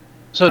point.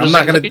 So I'm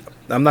not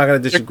gonna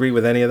disagree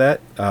with any of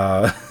that.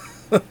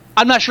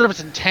 I'm not sure if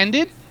it's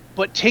intended,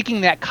 but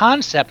taking that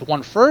concept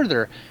one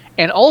further,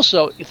 and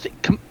also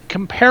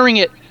comparing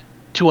it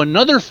to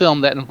another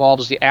film that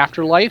involves the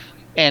afterlife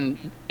and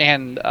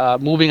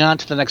moving on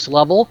to the next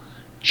level,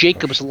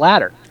 Jacob's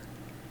Ladder.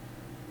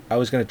 I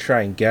was going to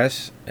try and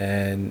guess,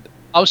 and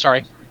oh,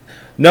 sorry.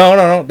 No.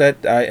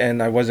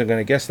 I wasn't going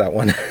to guess that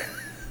one.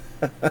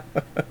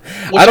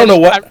 I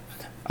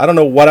don't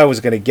know what I was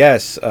going to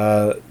guess,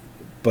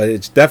 but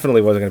it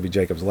definitely wasn't going to be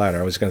Jacob's Ladder.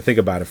 I was going to think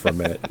about it for a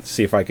minute and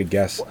see if I could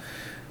guess.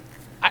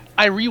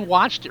 I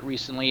rewatched it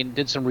recently and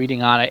did some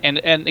reading on it,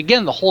 and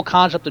again, the whole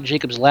concept of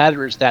Jacob's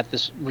Ladder is that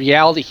this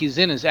reality he's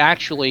in is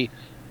actually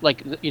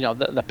like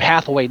the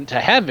pathway to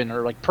heaven,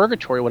 or like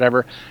purgatory, or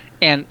whatever,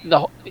 and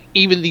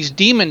even these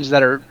demons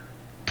that are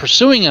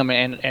pursuing him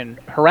and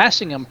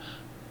harassing him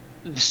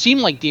seem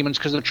like demons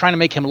because they're trying to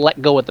make him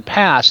let go of the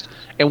past,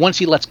 and once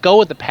he lets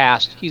go of the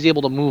past, he's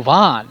able to move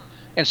on.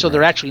 And so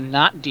they're actually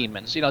not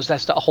demons.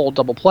 That's the whole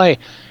double play.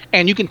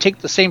 And you can take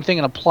the same thing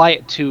and apply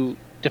it to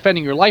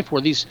Defending Your Life,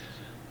 where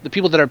the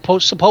people that are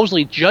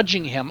supposedly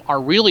judging him are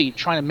really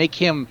trying to make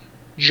him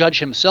judge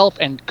himself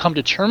and come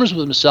to terms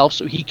with himself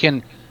so he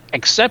can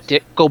accept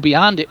it, go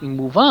beyond it, and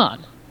move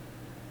on.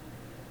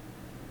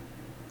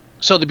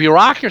 So the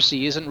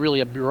bureaucracy isn't really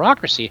a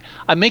bureaucracy.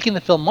 I'm making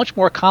the film much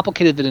more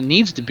complicated than it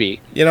needs to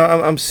be.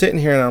 I'm sitting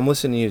here and I'm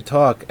listening to you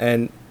talk,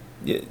 and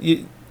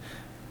you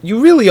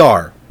really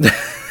are.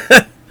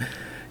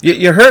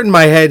 You're hurting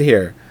my head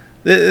here.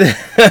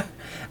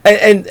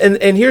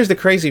 And here's the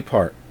crazy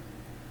part,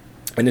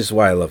 and this is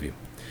why I love you.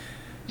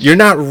 You're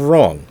not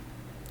wrong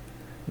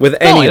with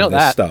any of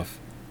this stuff.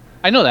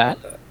 I know that.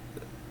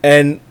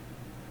 And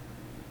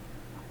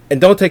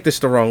don't take this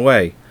the wrong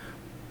way,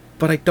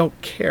 but I don't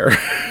care.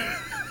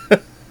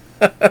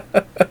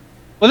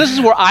 Well, this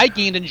is where I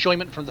gained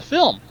enjoyment from the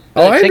film.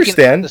 Oh, I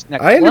understand.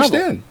 I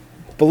understand. Level.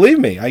 Believe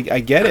me, I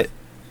get it.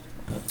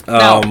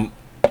 Now,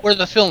 where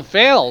the film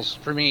fails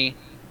for me,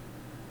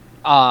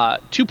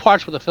 two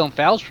parts where the film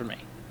fails for me.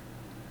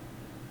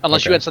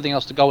 Unless you had something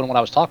else to go in what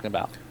I was talking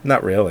about.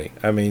 Not really.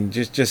 I mean,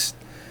 just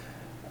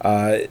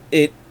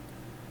it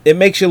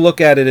makes you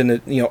look at it in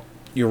a,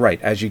 you're right.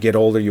 As you get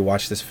older, you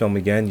watch this film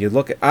again. You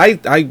look at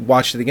I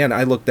watched it again.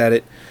 I looked at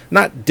it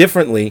not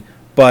differently,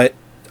 but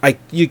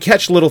you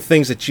catch little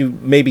things that you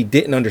maybe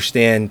didn't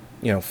understand,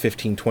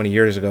 15, 20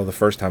 years ago the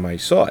first time I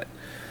saw it.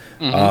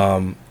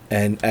 Mm-hmm.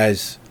 And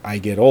as I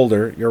get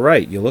older, you're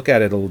right. You look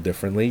at it a little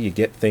differently. You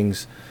get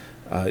things.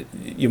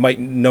 You might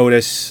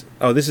notice.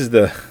 Oh, this is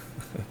the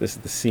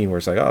scene where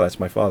it's like, oh, that's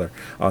my father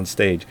on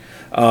stage.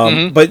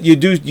 But you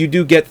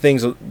do get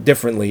things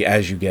differently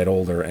as you get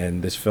older,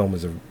 and this film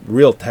is a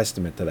real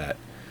testament to that.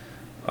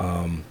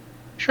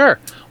 Sure.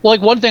 Well,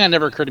 like one thing that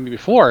never occurred to me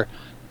before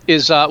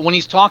is when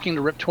he's talking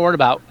to Rip Torn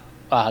about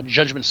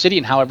Judgment City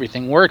and how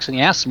everything works, and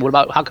he asks him, what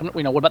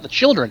about the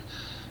children?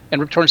 And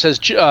Rip Torn says,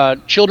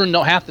 children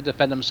don't have to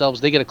defend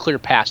themselves. They get a clear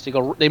pass.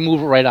 They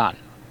move right on.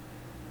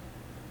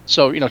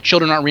 So,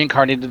 children aren't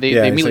reincarnated.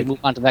 They immediately move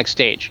on to the next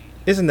stage.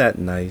 Isn't that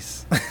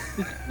nice?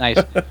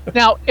 Nice.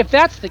 Now, if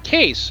that's the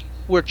case,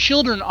 where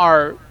children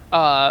are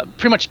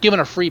pretty much given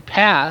a free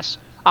pass,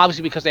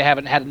 obviously because they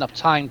haven't had enough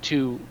time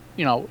to,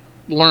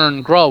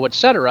 learn, grow,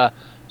 etc.,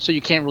 so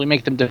you can't really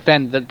make them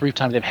defend the brief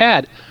time they've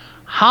had.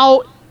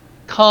 How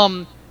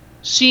come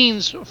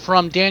scenes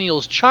from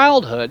Daniel's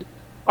childhood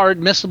are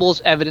admissible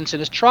as evidence in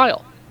his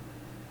trial?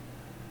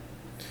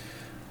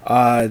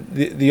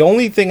 The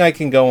only thing I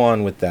can go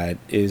on with that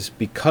is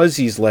because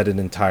he's led an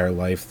entire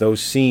life,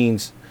 those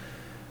scenes,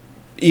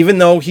 even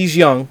though he's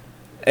young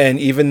and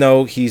even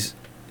though he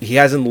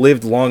hasn't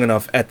lived long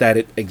enough at that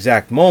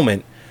exact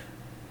moment,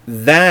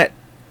 that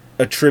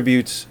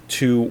attributes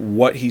to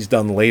what he's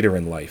done later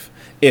in life.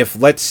 If,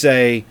 let's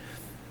say,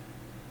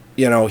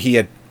 he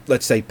had,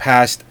 let's say,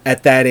 passed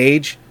at that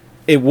age,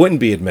 it wouldn't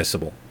be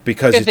admissible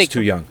because it's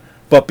too young.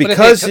 But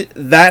because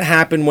that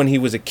happened when he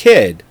was a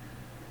kid,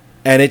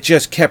 and it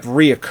just kept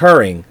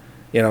reoccurring,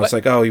 it's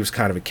like, oh, he was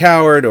kind of a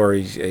coward, or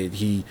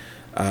he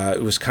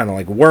was kind of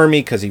like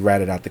wormy because he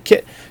ratted out the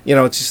kid.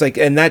 It's just like,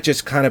 and that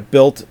just kind of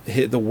built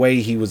the way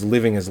he was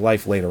living his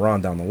life later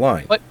on down the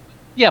line.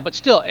 But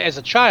still, as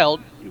a child,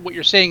 what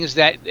you're saying is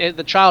that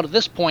the child at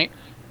this point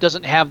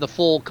doesn't have the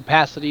full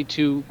capacity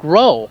to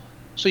grow,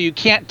 so you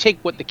can't take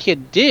what the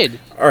kid did.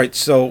 All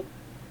right,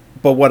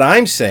 but what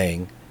I'm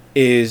saying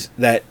is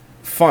that,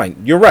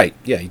 fine, you're right.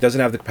 Yeah, he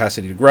doesn't have the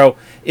capacity to grow.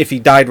 If he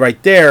died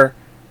right there,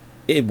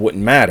 it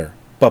wouldn't matter.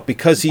 But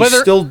because he's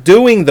still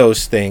doing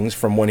those things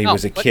from when he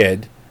was a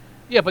kid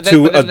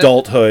to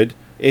adulthood,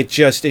 it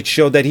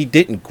showed that he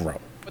didn't grow.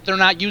 But they're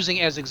not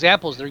using as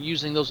examples. They're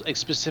using those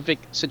specific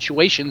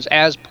situations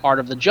as part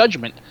of the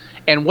judgment.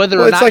 And whether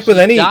or not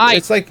he died,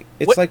 it's like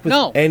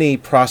with any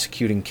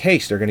prosecuting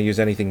case, they're going to use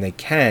anything they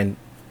can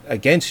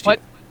against you.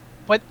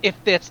 But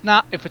if they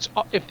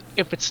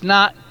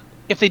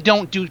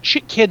don't do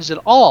kids at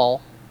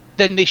all,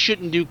 then they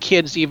shouldn't do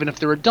kids even if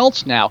they're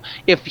adults now.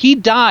 If he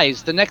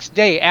dies the next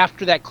day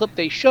after that clip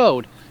they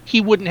showed, he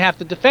wouldn't have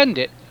to defend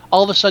it.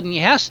 All of a sudden he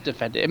has to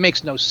defend it. It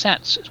makes no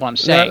sense, is what I'm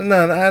saying.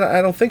 No,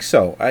 I don't think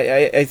so.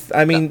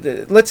 I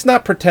mean, let's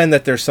not pretend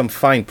that there's some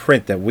fine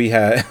print that we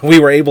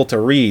were able to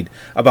read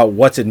about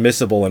what's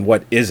admissible and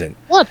what isn't.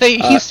 Well,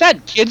 he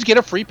said kids get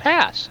a free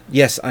pass.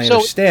 Yes, I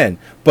understand.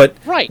 But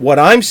what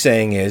I'm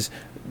saying is,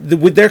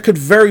 there could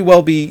very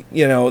well be,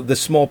 the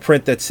small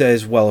print that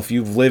says, well, if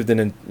you've lived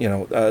in,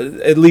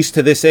 at least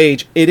to this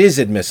age, it is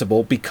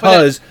admissible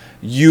because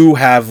you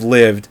have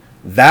lived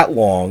that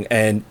long,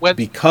 and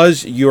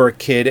because you're a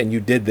kid and you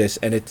did this,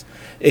 and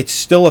it's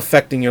still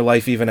affecting your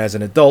life even as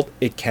an adult,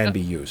 it can be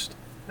used.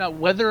 Now,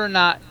 whether or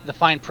not the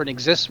fine print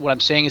exists, what I'm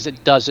saying is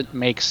it doesn't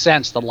make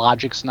sense. The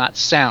logic's not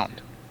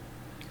sound.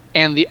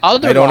 And the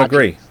other I don't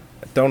agree.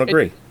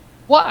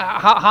 Well,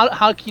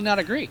 how can you not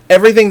agree?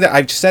 Everything that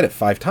I've said it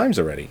 5 times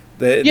already.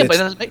 But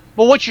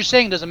what you're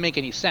saying doesn't make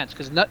any sense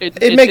because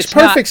it makes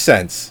perfect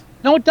sense.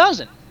 No, it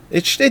doesn't.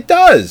 It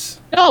does.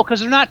 No,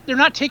 because they're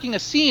not taking a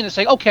scene and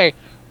saying, okay,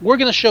 we're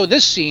going to show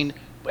this scene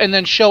and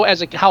then show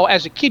how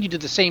as a kid you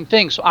did the same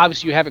thing. So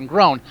obviously you haven't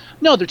grown.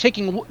 No, they're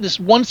taking this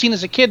one scene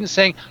as a kid and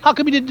saying, how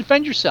come you didn't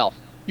defend yourself?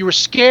 You were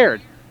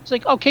scared. It's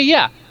like, okay,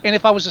 yeah. And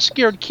if I was a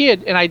scared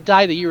kid and I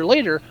died a year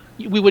later,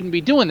 we wouldn't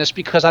be doing this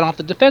because I don't have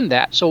to defend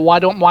that. So why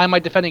am I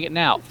defending it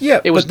now? Yeah,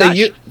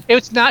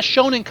 it's not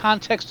shown in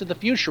context to the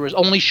future. It was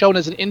only shown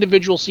as an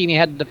individual scene he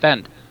had to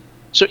defend.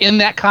 So in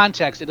that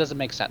context, it doesn't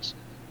make sense.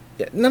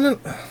 Yeah, no.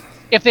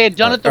 If they had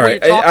done it the way you're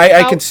talking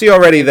about, I can see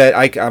already that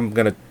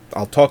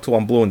I'll talk to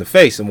him blue in the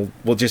face, and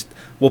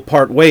we'll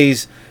part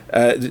ways.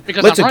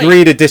 Let's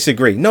agree to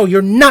disagree. No,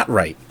 you're not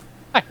right.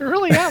 I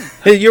really am.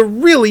 You're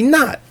really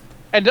not.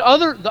 And the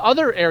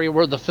other area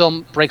where the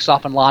film breaks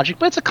off in logic,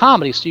 but it's a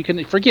comedy, so you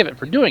can forgive it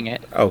for doing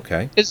it.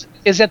 Okay. Is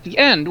at the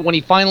end when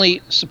he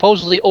finally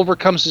supposedly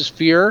overcomes his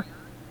fear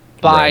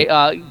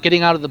by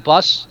getting out of the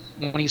bus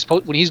when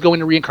he's going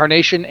to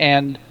reincarnation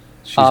and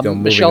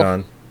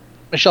Michelle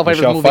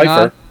Pfeiffer's moving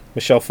on.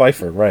 Michelle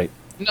Pfeiffer, right?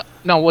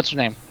 No, what's her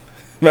name?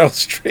 Meryl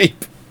Streep.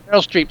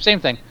 Meryl Streep, same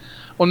thing.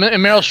 When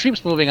Meryl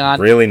Streep's moving on,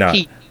 really not.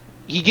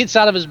 He gets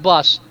out of his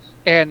bus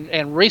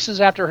and races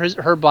after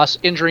her bus,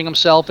 injuring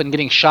himself and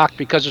getting shocked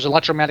because there's an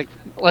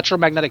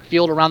electromagnetic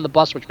field around the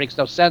bus, which makes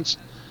no sense.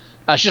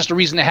 It's just a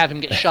reason to have him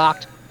get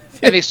shocked.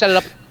 And they set it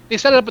up. They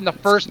set it up in the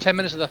first 10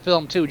 minutes of the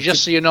film too,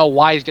 just so you know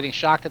why he's getting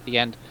shocked at the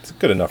end. It's a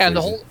good enough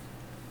reason.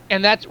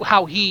 And that's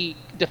how he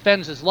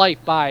defends his life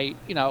by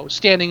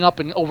standing up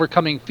and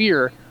overcoming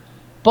fear.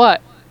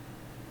 But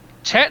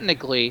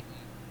technically,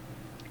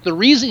 the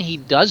reason he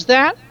does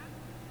that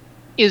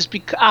is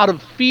out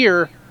of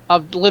fear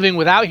of living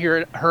without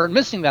her and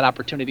missing that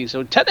opportunity.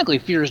 So technically,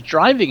 fear is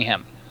driving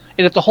him.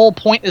 And if the whole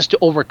point is to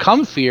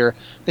overcome fear,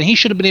 then he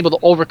should have been able to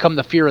overcome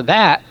the fear of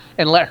that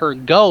and let her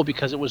go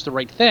because it was the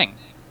right thing.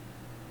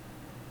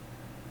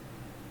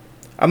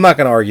 I'm not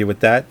going to argue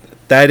with that.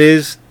 That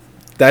is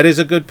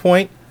a good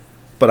point,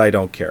 but I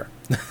don't care.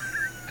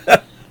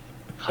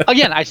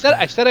 Again, I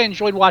said I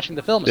enjoyed watching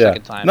the film a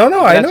second time.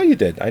 No, I know you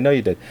did. But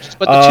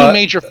the two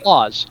major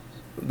flaws.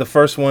 The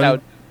first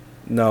one,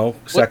 no.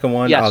 Second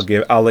one, yes.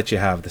 I'll let you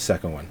have the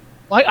second one.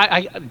 Well,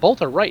 I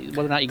both are right.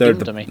 Whether or not you give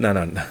them to me. No,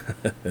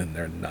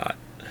 they're not.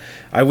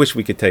 I wish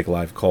we could take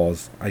live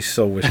calls. I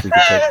so wish we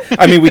could take.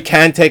 I mean, we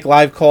can take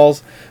live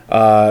calls.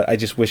 I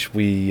just wish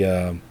we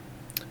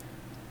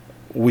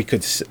we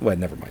could. Well,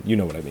 never mind. You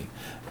know what I mean.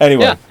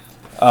 Anyway,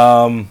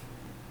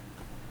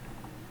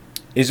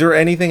 is there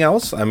anything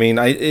else? I mean,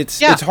 it's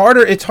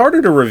harder. It's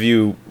harder to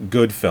review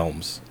good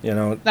films. You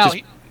know. Now,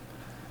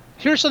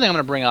 here's something I'm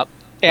going to bring up.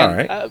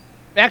 And, all right.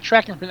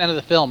 Backtracking from the end of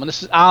the film, and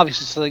this is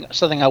obviously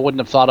something I wouldn't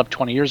have thought of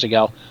 20 years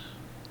ago.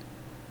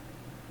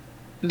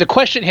 The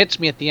question hits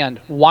me at the end: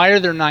 why are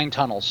there 9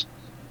 tunnels?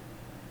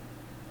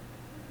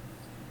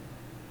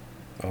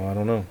 Oh, I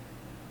don't know.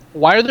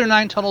 Why are there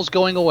 9 tunnels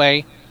going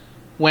away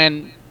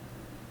when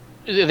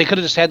they could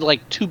have just had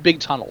like 2 big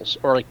tunnels,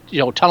 or like, you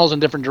know, tunnels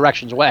in different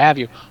directions, or what have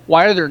you?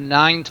 Why are there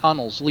 9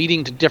 tunnels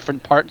leading to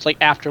different parts, like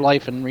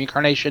afterlife and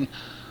reincarnation?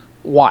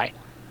 Why?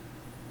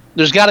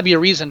 There's got to be a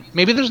reason.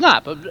 Maybe there's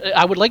not, but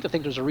I would like to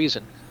think there's a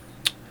reason.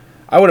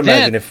 I would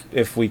imagine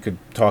if we could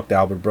talk to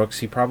Albert Brooks,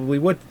 he probably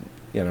would,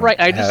 you know, right.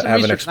 I did some have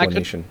an research,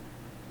 explanation.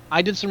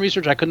 I did some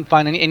research. I couldn't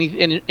find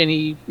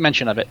any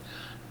mention of it.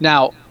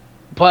 Now,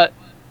 but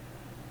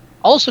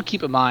also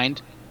keep in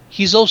mind,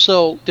 he's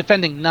also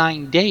defending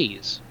 9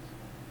 days.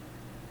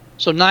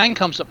 So 9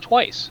 comes up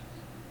twice.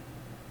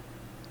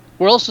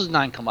 Where else does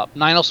 9 come up?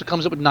 9 also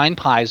comes up with 9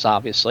 pies,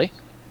 obviously.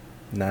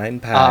 9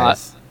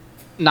 pies.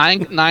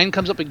 9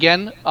 comes up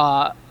again 2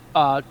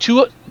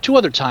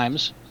 other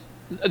times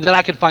that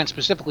I could find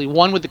specifically.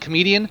 One with the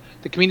comedian.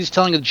 The comedian's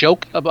telling a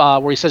joke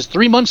where he says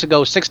 3 months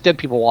ago 6 dead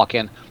people walk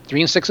in.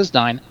 3 and 6 is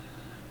 9.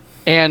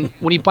 And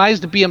when he buys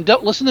the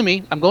BMW, listen to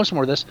me, I'm going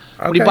somewhere with this.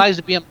 Okay. When he buys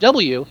the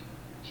BMW,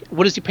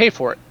 what does he pay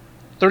for it?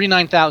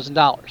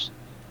 $39,000.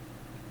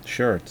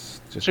 Sure, it's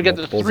just so you get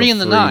the 3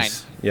 and the 9.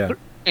 Yeah.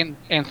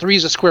 And 3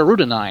 is a square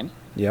root of 9.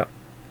 Yeah.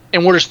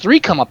 And where does 3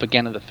 come up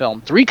again in the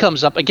film? 3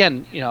 comes up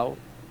again, you know,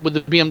 with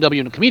the BMW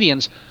and the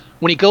comedians.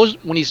 When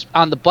he's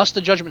on the bus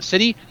to Judgment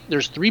City,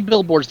 there's 3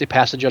 billboards they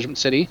pass to Judgment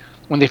City.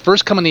 When they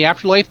first come in the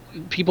afterlife,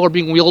 people are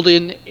being wheeled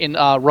in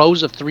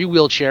rows of 3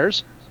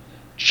 wheelchairs.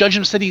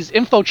 Judgment City's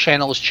info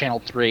channel is channel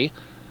 3.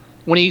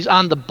 When he's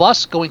on the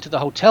bus going to the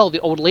hotel, the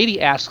old lady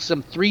asks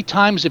him 3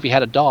 times if he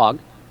had a dog.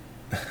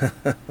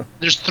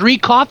 There's 3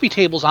 coffee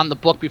tables on the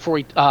book before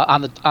he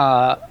on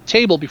the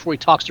table before he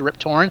talks to Rip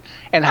Torn.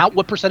 And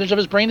what percentage of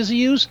his brain does he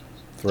use?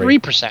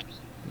 3%.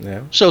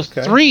 Yeah. So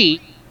okay.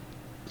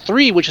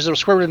 3, which is a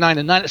square root of 9,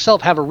 and 9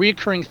 itself have a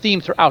recurring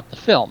theme throughout the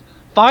film.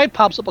 5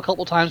 pops up a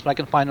couple times, but I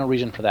can find no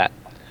reason for that.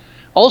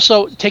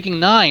 Also, taking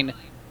 9,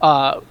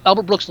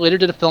 Albert Brooks later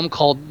did a film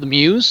called The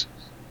Muse.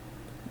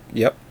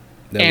 Yep.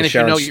 And if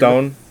Sharon you know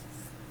Stone.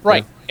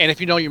 Right. Yeah. And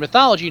if you know your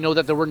mythology, you know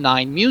that there were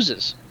 9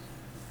 muses.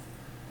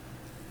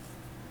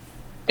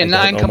 And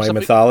I don't know my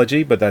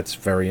mythology, but that's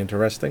very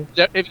interesting.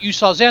 If you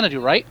saw Xanadu,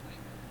 right?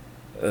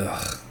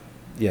 Ugh.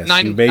 Yes,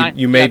 9,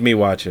 you made me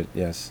watch it,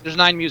 yes. There's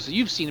 9 muses.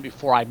 You've seen it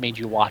before I made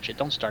you watch it.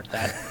 Don't start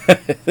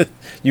that.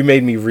 You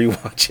made me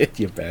rewatch it,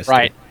 you bastard.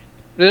 Right.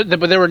 But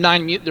there were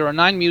 9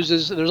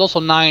 muses. There's also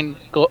 9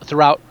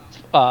 throughout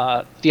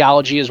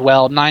theology as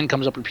well. 9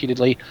 comes up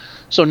repeatedly.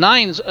 So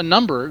 9's a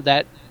number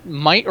that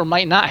might or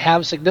might not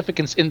have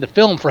significance in the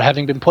film for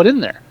having been put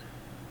in there.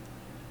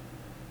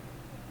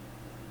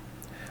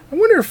 I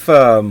wonder if,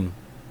 and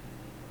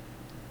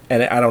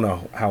I don't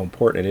know how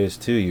important it is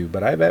to you,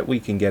 but I bet we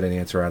can get an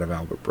answer out of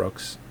Albert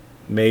Brooks.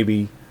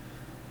 Maybe.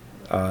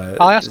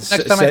 I'll ask him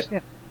next time I see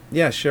him.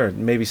 Yeah, sure.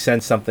 Maybe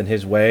send something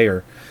his way,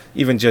 or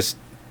even just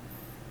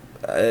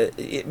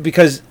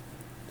because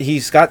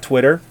he's got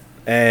Twitter,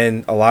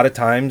 and a lot of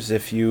times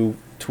if you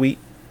tweet,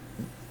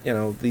 you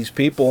know, these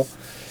people,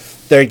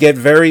 they get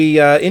very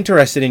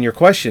interested in your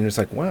question. It's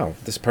like, wow,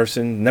 this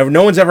person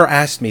no one's ever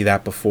asked me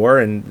that before,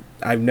 and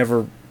I've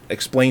never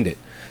explained it.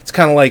 It's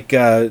kind of like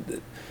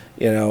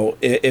you know,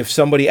 if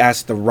somebody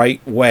asked the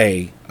right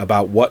way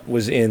about what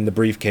was in the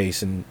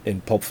briefcase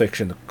in Pulp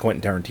Fiction,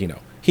 Quentin Tarantino,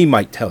 he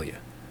might tell you.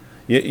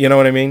 You know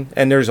what I mean?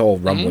 And there's all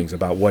rumblings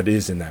about what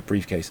is in that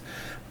briefcase,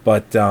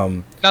 but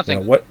nothing.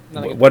 You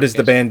know, what does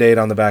the Band-Aid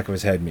on the back of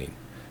his head mean?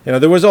 You know,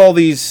 there was all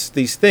these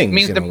things. It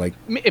means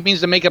it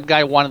means the makeup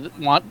guy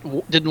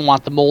didn't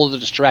want the mole to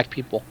distract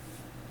people.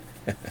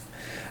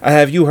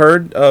 Have you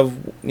heard of,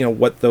 you know,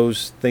 what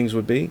those things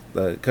would be?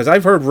 Because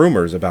I've heard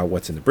rumors about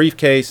what's in the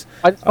briefcase.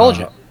 I just told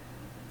you.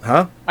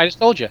 Huh? I just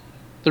told you.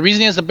 The reason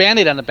he has a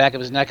Band-Aid on the back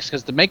of his neck is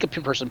because the makeup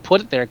person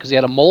put it there because he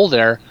had a mole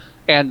there,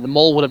 and the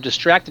mole would have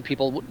distracted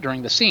people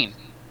during the scene.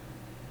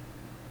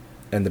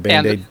 And the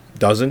Band-Aid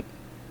doesn't?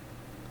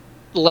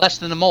 Less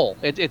than the mole.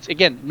 It's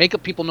again,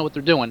 makeup people know what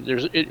they're doing.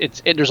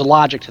 There's a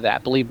logic to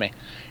that, believe me.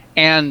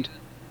 And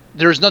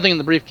there's nothing in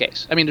the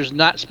briefcase. I mean, there's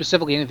not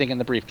specifically anything in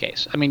the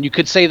briefcase. I mean, you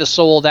could say the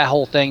soul, that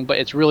whole thing, but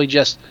it's really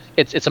just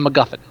it's a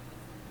MacGuffin.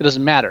 It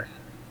doesn't matter.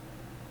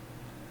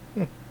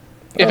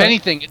 If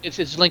anything,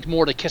 it's linked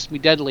more to Kiss Me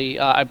Deadly.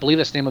 I believe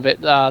that's the name of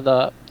it. I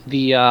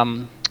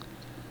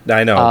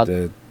know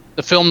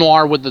the film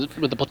noir with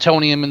the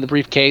plutonium in the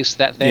briefcase.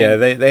 That thing. Yeah,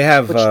 they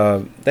have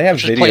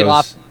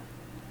videos.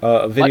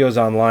 Videos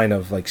online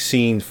of like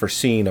scene for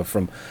scene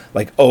from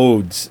like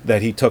odes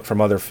that he took from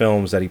other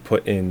films that he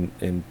put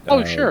in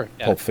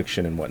Pulp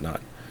Fiction and whatnot.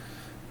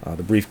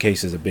 The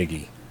briefcase is a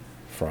biggie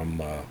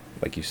from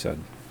like you said.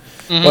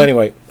 Mm-hmm. Well,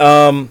 anyway,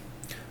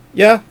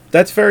 Yeah,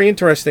 that's very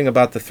interesting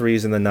about the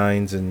 3s and the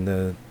 9s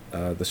and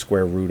the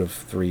square root of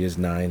 3 is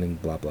 9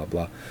 and blah blah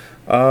blah.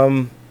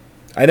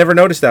 I never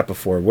noticed that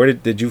before. Where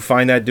did you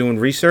find that doing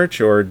research,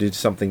 or did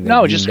something? That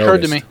No, it you just noticed?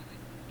 occurred to me.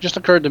 Just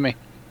occurred to me.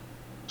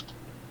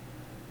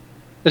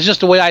 It's just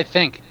the way I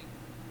think.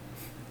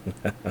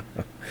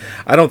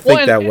 I don't think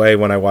Well, that way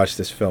when I watch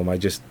this film. I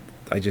just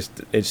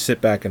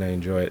sit back and I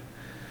enjoy it.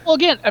 Well,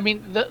 again, I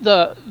mean,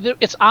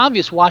 it's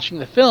obvious watching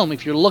the film,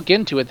 if you look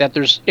into it, that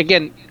there's,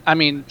 again, I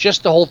mean,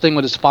 just the whole thing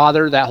with his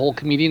father, that whole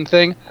comedian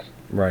thing.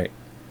 Right.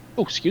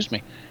 Oh, excuse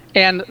me.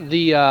 And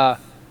the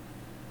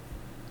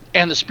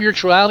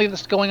spirituality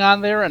that's going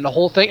on there and the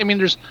whole thing. I mean,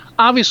 there's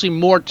obviously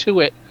more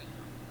to it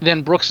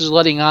than Brooks is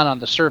letting on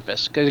the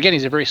surface. Because, again,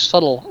 he's a very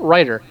subtle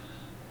writer.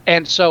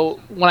 And so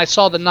when I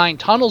saw the 9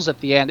 tunnels at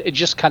the end, it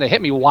just kind of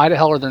hit me. Why the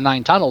hell are there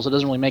 9 tunnels? It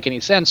doesn't really make any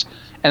sense.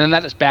 And then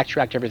that just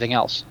backtracked everything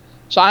else.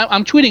 So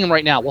I'm tweeting him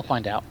right now. We'll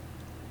find out.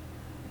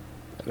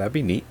 That'd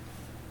be neat.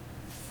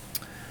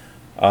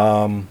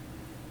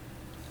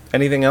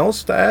 Anything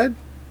else to add?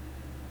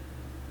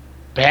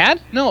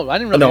 Bad? No, I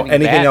didn't really. No,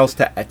 anything bad. else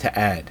to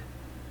add?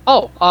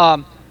 Oh,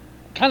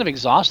 kind of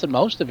exhausted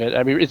most of it.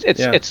 I mean,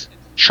 it's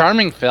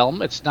charming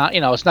film. It's not,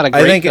 it's not a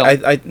great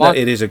film. No,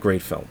 it is a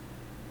great film.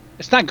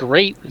 It's not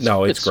great.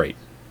 It's great.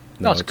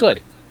 No, it's good.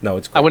 Great. No,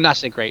 it's great. I would not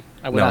say great.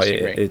 I would not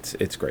say great.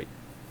 It's great.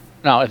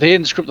 No, if they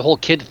didn't script the whole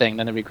kid thing,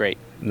 then it'd be great.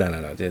 No.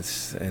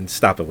 And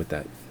stop it with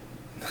that.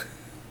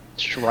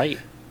 That's right.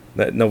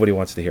 Nobody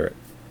wants to hear it.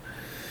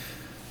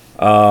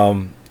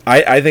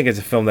 I think it's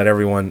a film that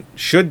everyone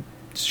should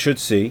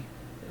see,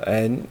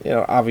 and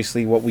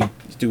obviously what we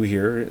do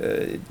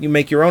here, you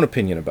make your own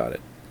opinion about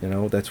it.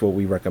 That's what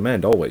we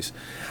recommend always.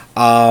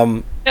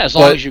 As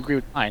long as you agree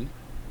with mine.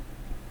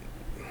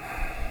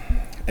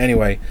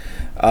 Anyway,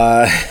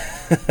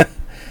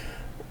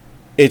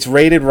 it's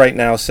rated right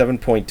now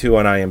 7.2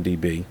 on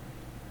IMDb,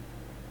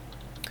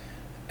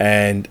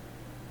 and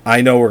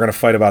I know we're going to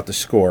fight about the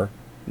score.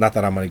 Not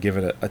that I'm going to give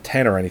it a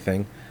 10 or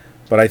anything,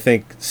 but I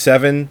think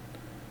 7.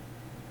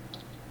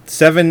 It's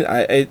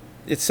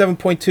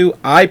 7.2.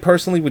 I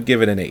personally would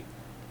give it an 8.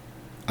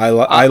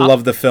 I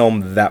love the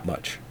film that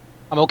much.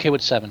 I'm okay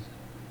with 7.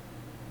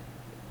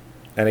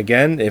 And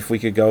again, if we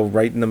could go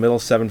right in the middle,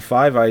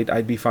 7.5,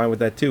 I'd be fine with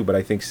that too. But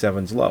I think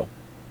 7's low.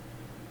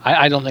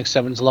 I don't think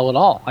 7's low at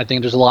all. I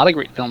think there's a lot of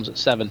great films at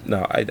 7.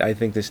 No, I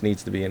think this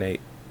needs to be an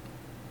 8.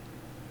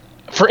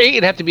 For 8,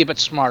 it'd have to be a bit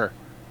smarter.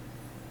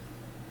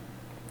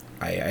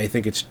 I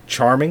think it's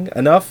charming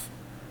enough.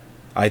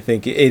 I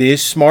think it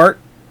is smart.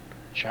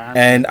 Charming.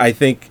 And I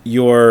think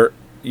your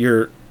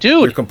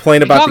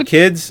complaint about the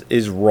kids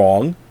is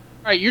wrong.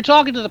 All right, you're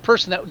talking to the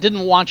person that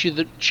didn't want you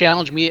to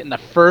challenge me in the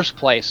first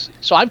place.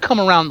 So I've come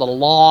around the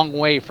long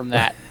way from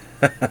that.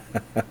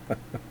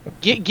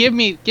 give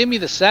me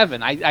the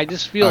 7. I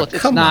just feel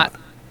it's not.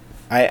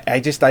 I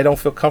don't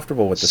feel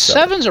comfortable with the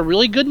 7. 7's a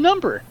really good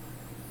number.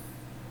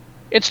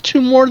 It's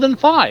 2 more than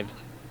 5.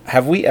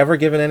 Have we ever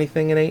given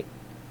anything an 8?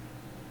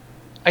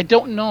 I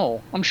don't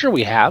know. I'm sure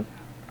we have.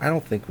 I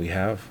don't think we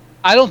have.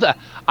 I don't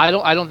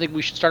think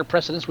we should start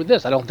precedence with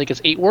this. I don't think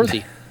it's 8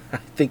 worthy. I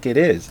think it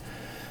is.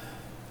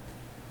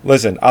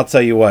 Listen, I'll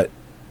tell you what.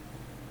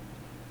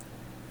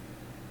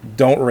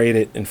 Don't rate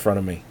it in front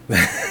of me,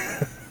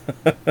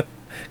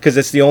 because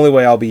it's the only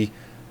way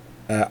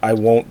I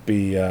won't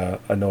be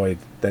annoyed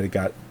that it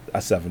got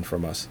a 7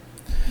 from us.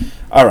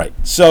 All right.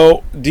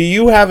 So, do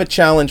you have a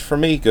challenge for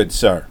me, good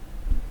sir?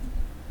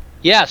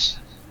 Yes.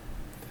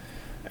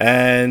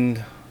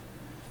 And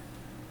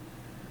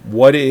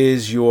what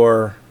is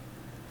your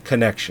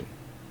connection?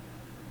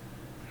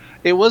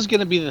 It was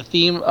going to be the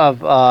theme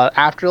of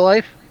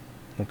Afterlife.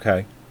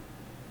 Okay.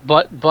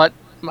 But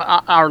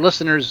our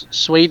listeners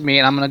swayed me,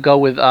 and I'm going to go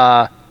with.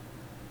 Oh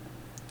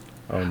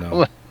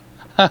no.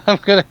 I'm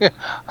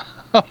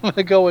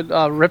gonna go with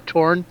Rip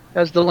Torn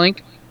as the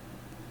link.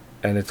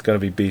 And it's going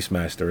to be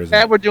Beastmaster, isn't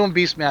Yeah, it? we're doing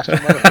Beastmaster,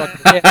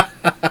 motherfucker. Yeah.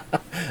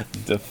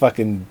 The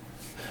fucking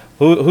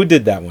who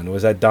did that one?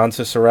 Was that Don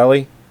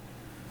Ciccarelli?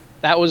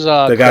 That was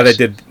the guy that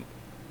did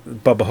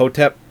Bubba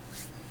Hotep.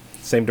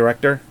 Same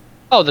director.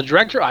 Oh, the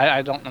director?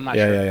 I'm not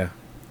sure. Yeah.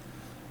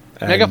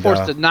 And,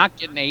 Megaforce did not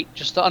get an 8.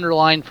 Just to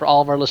underline for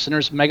all of our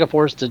listeners,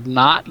 Megaforce did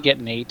not get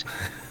an 8.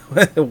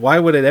 Why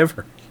would it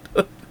ever?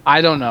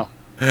 I don't know.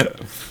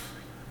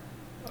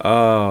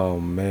 Oh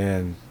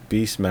man,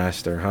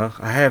 Beastmaster, huh?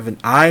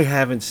 I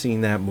haven't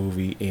seen that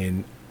movie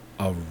in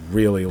a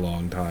really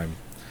long time.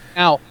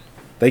 Now,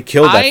 they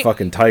killed that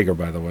fucking tiger,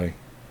 by the way.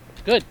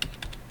 Good.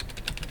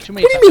 Too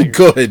many. What do you mean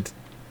good?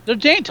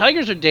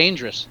 Tigers are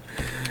dangerous.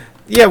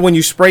 Yeah, when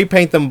you spray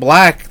paint them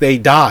black, they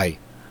die.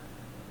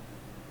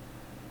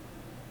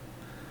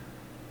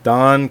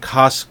 Don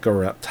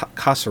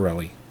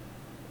Coscarelli.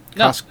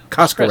 No,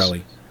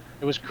 Coscarelli.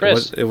 It was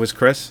Chris. It was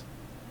Chris?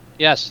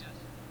 Yes.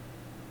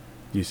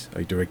 Yes,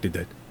 I directed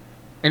that.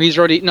 And he's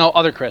already... No,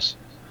 other Chris.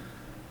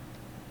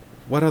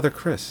 What other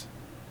Chris?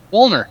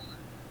 Woolner.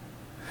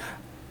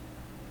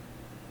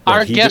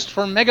 Our guest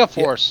from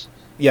Megaforce.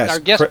 Yes. Our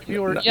guest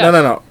viewer.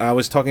 No. I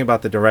was talking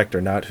about the director,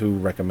 not who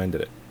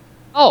recommended it.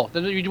 Oh,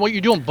 then you're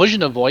doing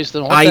Bujana voice.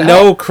 Then what I the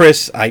know, hell?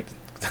 Chris.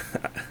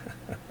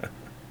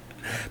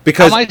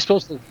 Because How am I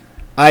supposed to?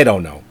 I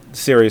don't know.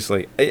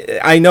 Seriously,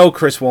 I know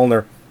Chris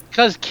Woolner.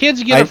 Because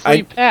kids get a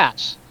free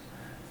pass.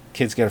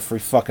 Kids get a free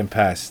fucking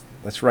pass.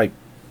 That's right.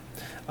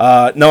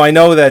 No, I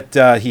know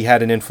that he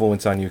had an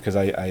influence on you because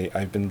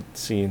I've been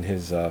seeing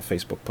his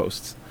Facebook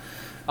posts.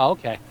 Oh,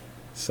 okay.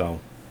 So.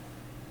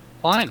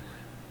 Fine.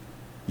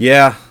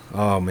 Yeah.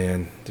 Oh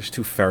man, there's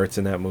 2 ferrets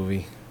in that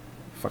movie.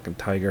 Fucking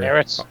tiger.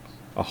 Ferrets.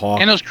 A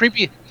hawk. And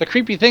the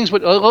creepy things.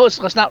 But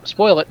let's not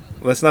spoil it.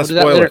 Let's not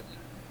spoil it.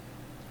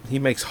 He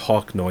makes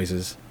hawk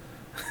noises.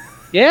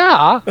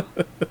 Yeah.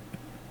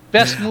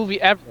 Best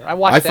movie ever. I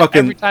watched that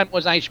every time it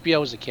was on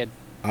HBO as a kid.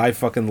 I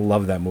fucking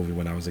loved that movie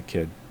when I was a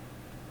kid.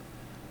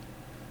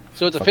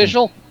 So it's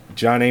official?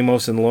 John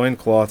Amos in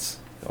loincloths.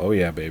 Oh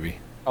yeah, baby.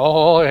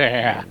 Oh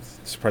yeah.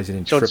 Surprised he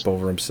didn't trip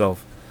over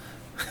himself.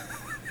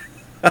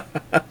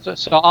 so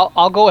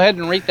I'll go ahead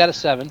and rate that a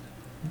 7.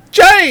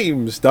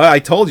 James! I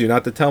told you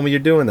not to tell me you're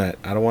doing that.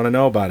 I don't want to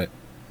know about it.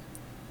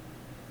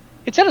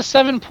 It's at a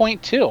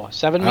 7.2.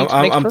 7 makes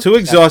I'm too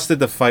exhausted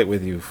to fight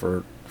with you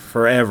for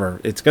forever.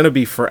 It's going to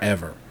be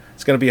forever.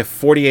 It's going to be a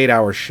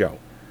 48-hour show.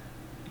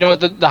 You know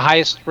what the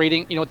highest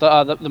rating? You know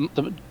what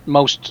the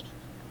most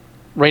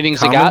ratings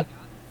Common? they got?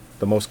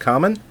 The most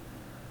common?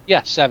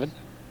 Yeah, 7.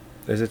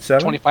 Is it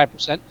 7?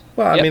 25%.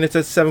 Well, I mean, it's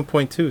at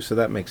 7.2, so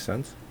that makes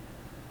sense.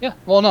 Yeah.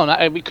 Well, no,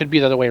 it could be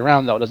the other way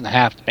around, though. It doesn't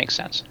have to make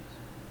sense.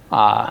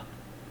 Highest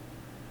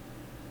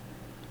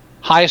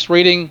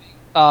rating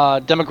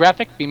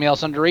demographic,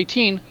 females under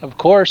 18, of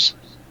course.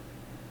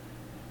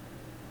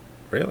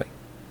 Really?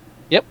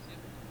 Yep.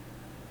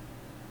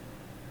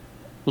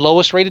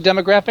 Lowest rated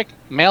demographic,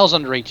 males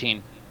under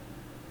 18.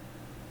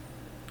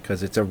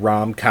 Because it's a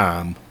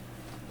rom-com.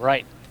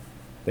 Right.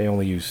 They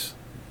only use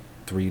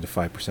 3 to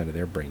 5% of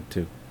their brain,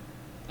 too.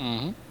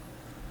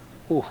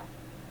 Mm-hmm. Ooh.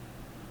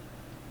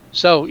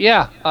 So,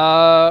 yeah.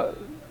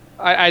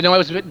 I know I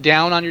was a bit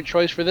down on your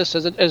choice for this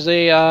as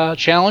a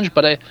challenge,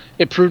 but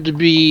it proved to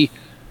be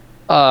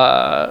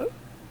better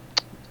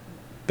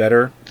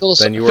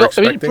than you were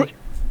expecting?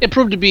 It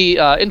proved to be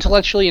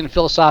intellectually and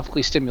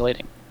philosophically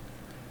stimulating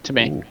to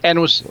me. Ooh. And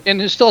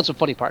it still had some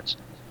funny parts.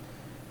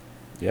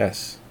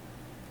 Yes.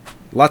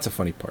 Lots of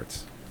funny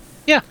parts.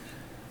 Yeah.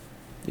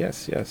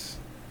 Yes.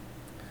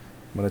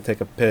 I'm going to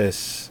take a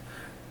piss.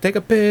 Take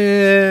a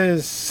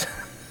piss!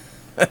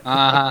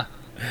 Uh-huh.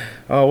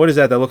 Oh, what is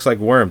that? That looks like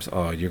worms.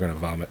 Oh, you're going to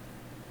vomit.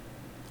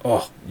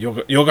 Oh, you're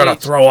going to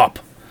throw up.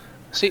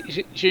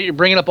 See, you're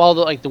bringing up all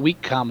the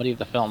weak comedy of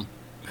the film.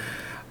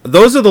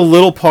 Those are the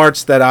little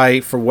parts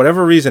that for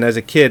whatever reason, as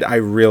a kid, I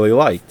really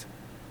liked.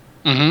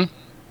 Mm-hmm.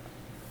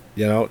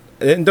 You know,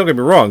 and don't get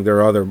me wrong, there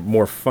are other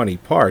more funny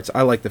parts.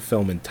 I like the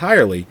film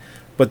entirely,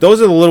 but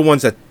those are the little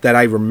ones that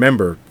I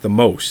remember the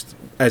most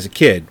as a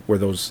kid, were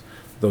those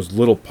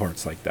little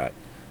parts like that.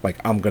 Like,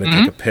 I'm going to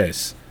take a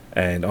piss,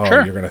 and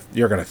sure.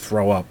 you're gonna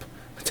throw up.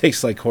 It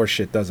tastes like horse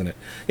shit, doesn't it?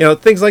 You know,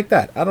 things like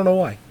that. I don't know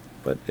why,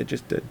 but it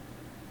just did.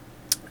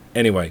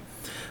 Anyway.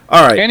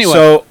 All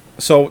right.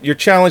 So your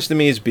challenge to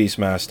me is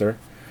Beastmaster.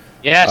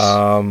 Yes.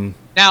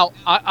 Now,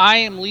 I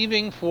am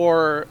leaving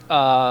for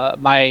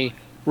my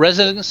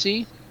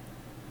residency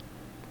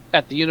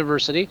at the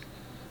university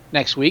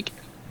next week.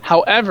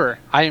 However,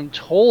 I am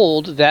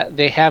told that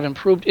they have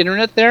improved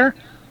internet there,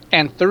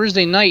 and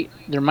Thursday night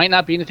there might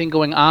not be anything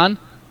going on.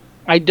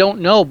 I don't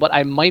know, but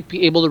I might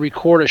be able to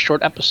record a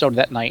short episode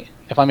that night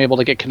if I'm able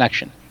to get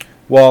connection.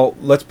 Well,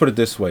 let's put it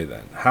this way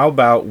then. How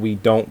about we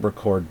don't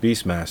record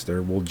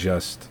Beastmaster? We'll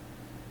just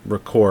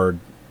record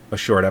a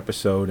short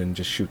episode and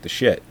just shoot the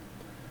shit.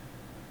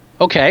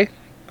 Okay.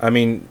 I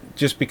mean,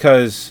 just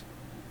because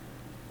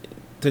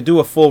to do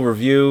a full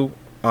review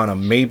on a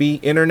maybe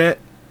internet,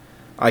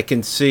 I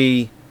can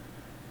see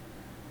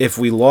if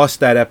we lost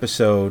that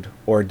episode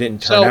or it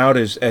didn't turn out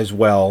as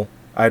well,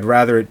 I'd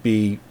rather it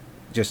be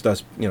just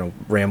us,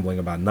 rambling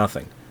about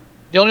nothing.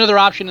 The only other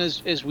option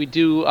is we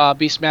do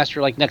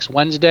Beastmaster like next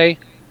Wednesday,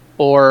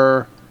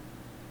 or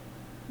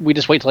we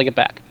just wait till I get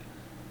back.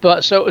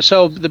 But so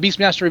the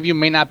Beastmaster review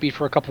may not be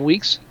for a couple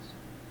weeks.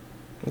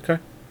 Okay.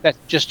 That's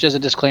just as a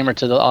disclaimer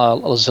to the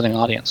listening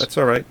audience. That's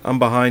all right. I'm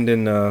behind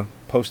in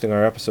posting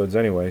our episodes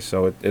anyway,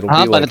 so it'll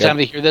be by the time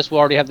they hear this, we'll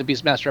already have the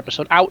Beastmaster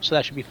episode out, so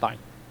that should be fine.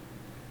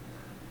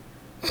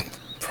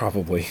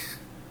 Probably.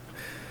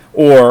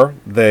 Or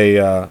they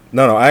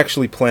no, I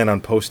actually plan on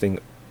posting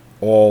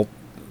all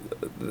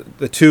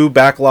the 2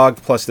 backlogged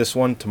plus this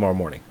one tomorrow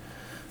morning.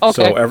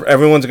 Okay. So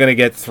everyone's going to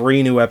get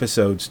 3 new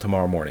episodes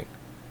tomorrow morning.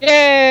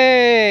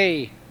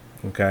 Yay!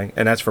 Okay,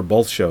 and that's for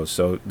both shows.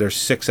 So there's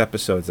 6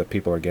 episodes that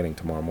people are getting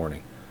tomorrow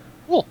morning.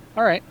 Cool.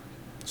 All right.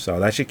 So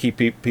that should keep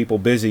people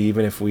busy,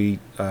 even if we,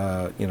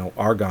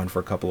 are gone for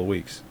a couple of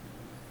weeks.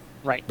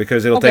 Right.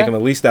 Because it'll take them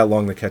at least that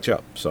long to catch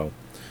up. So.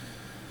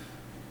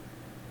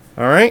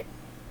 All right.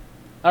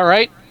 All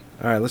right.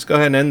 All right. Let's go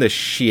ahead and end this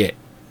shit.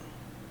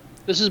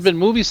 This has been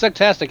Movie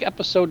Sucktastic,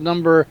 episode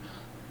number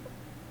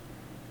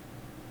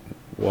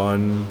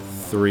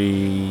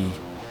 138.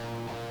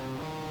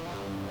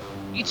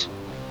 8.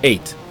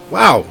 8.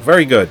 Wow,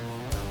 very good.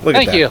 Look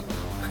Thank at that. you.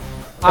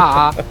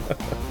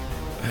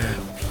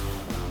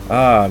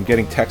 I'm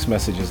getting text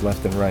messages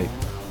left and right.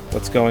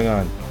 What's going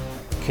on?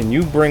 Can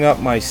you bring up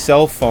my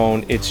cell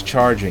phone? It's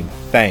charging.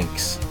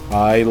 Thanks.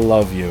 I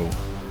love you.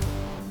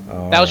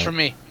 That was from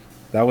me.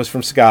 That was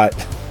from Scott.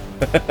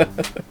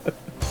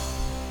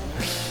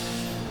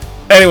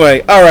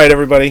 Anyway, all right,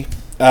 everybody.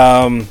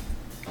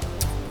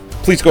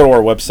 Please go to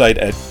our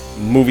website at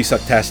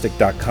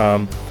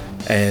moviesucktastic.com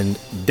and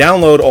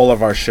download all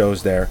of our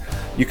shows there.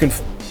 You can.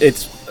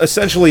 It's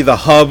essentially the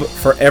hub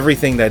for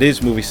everything that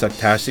is Movie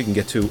Sucktastic. You can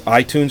get to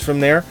iTunes from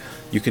there.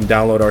 You can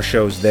download our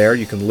shows there.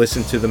 You can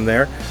listen to them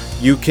there.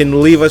 You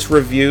can leave us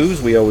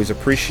reviews. We always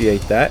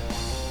appreciate that.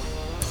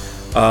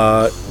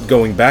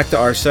 Going back to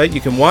our site,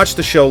 you can watch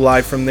the show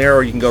live from there,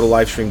 or you can go to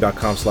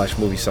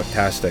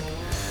livestream.com/moviesucktastic.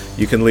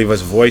 You can leave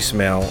us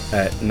voicemail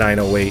at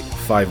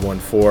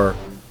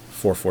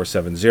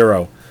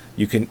 908-514-4470.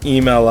 You can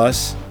email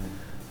us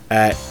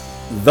at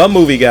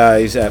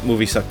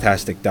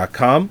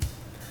themovieguys@moviesucktastic.com.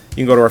 You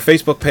can go to our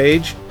Facebook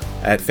page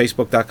at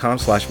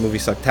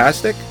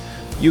facebook.com/moviesucktastic.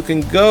 You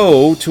can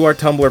go to our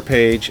Tumblr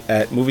page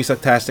at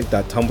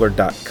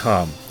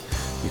moviesucktastic.tumblr.com.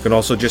 You can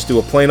also just do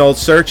a plain old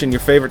search in your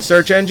favorite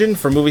search engine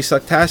for Movie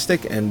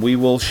Sucktastic, and we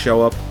will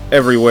show up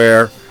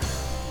everywhere.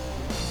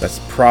 That's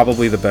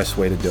probably the best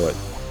way to do it.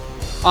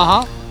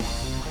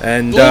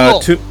 And Google.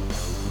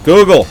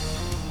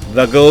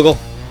 The Google.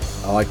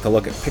 I like to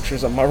look at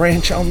pictures of my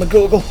ranch on the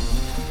Google.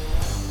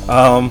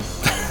 Not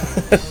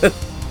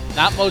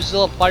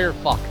Mozilla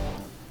Firefox.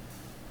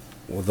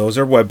 Well, those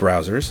are web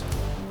browsers.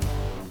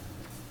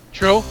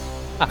 True.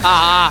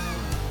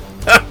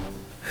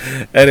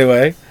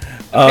 Anyway.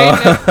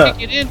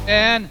 Take it in,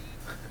 man.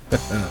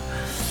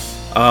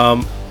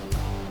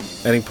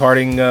 Any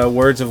parting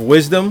words of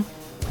wisdom?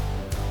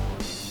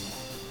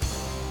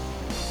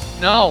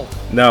 No.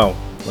 No.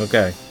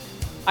 Okay.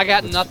 I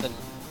got nothing.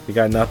 You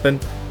got nothing?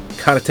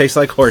 Kind of tastes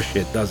like horse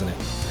shit, doesn't it?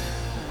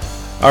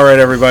 All right,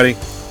 everybody.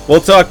 We'll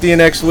talk to you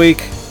next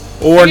week,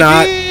 or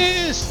not.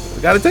 Piss.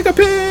 We gotta take a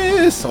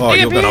piss. Oh,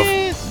 Take a you're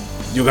piss.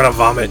 gonna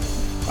vomit.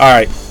 All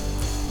right.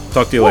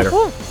 Talk to you later.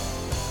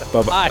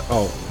 Bye-bye. Bye.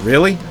 Oh,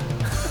 really?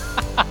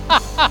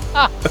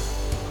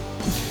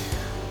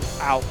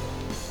 Ow.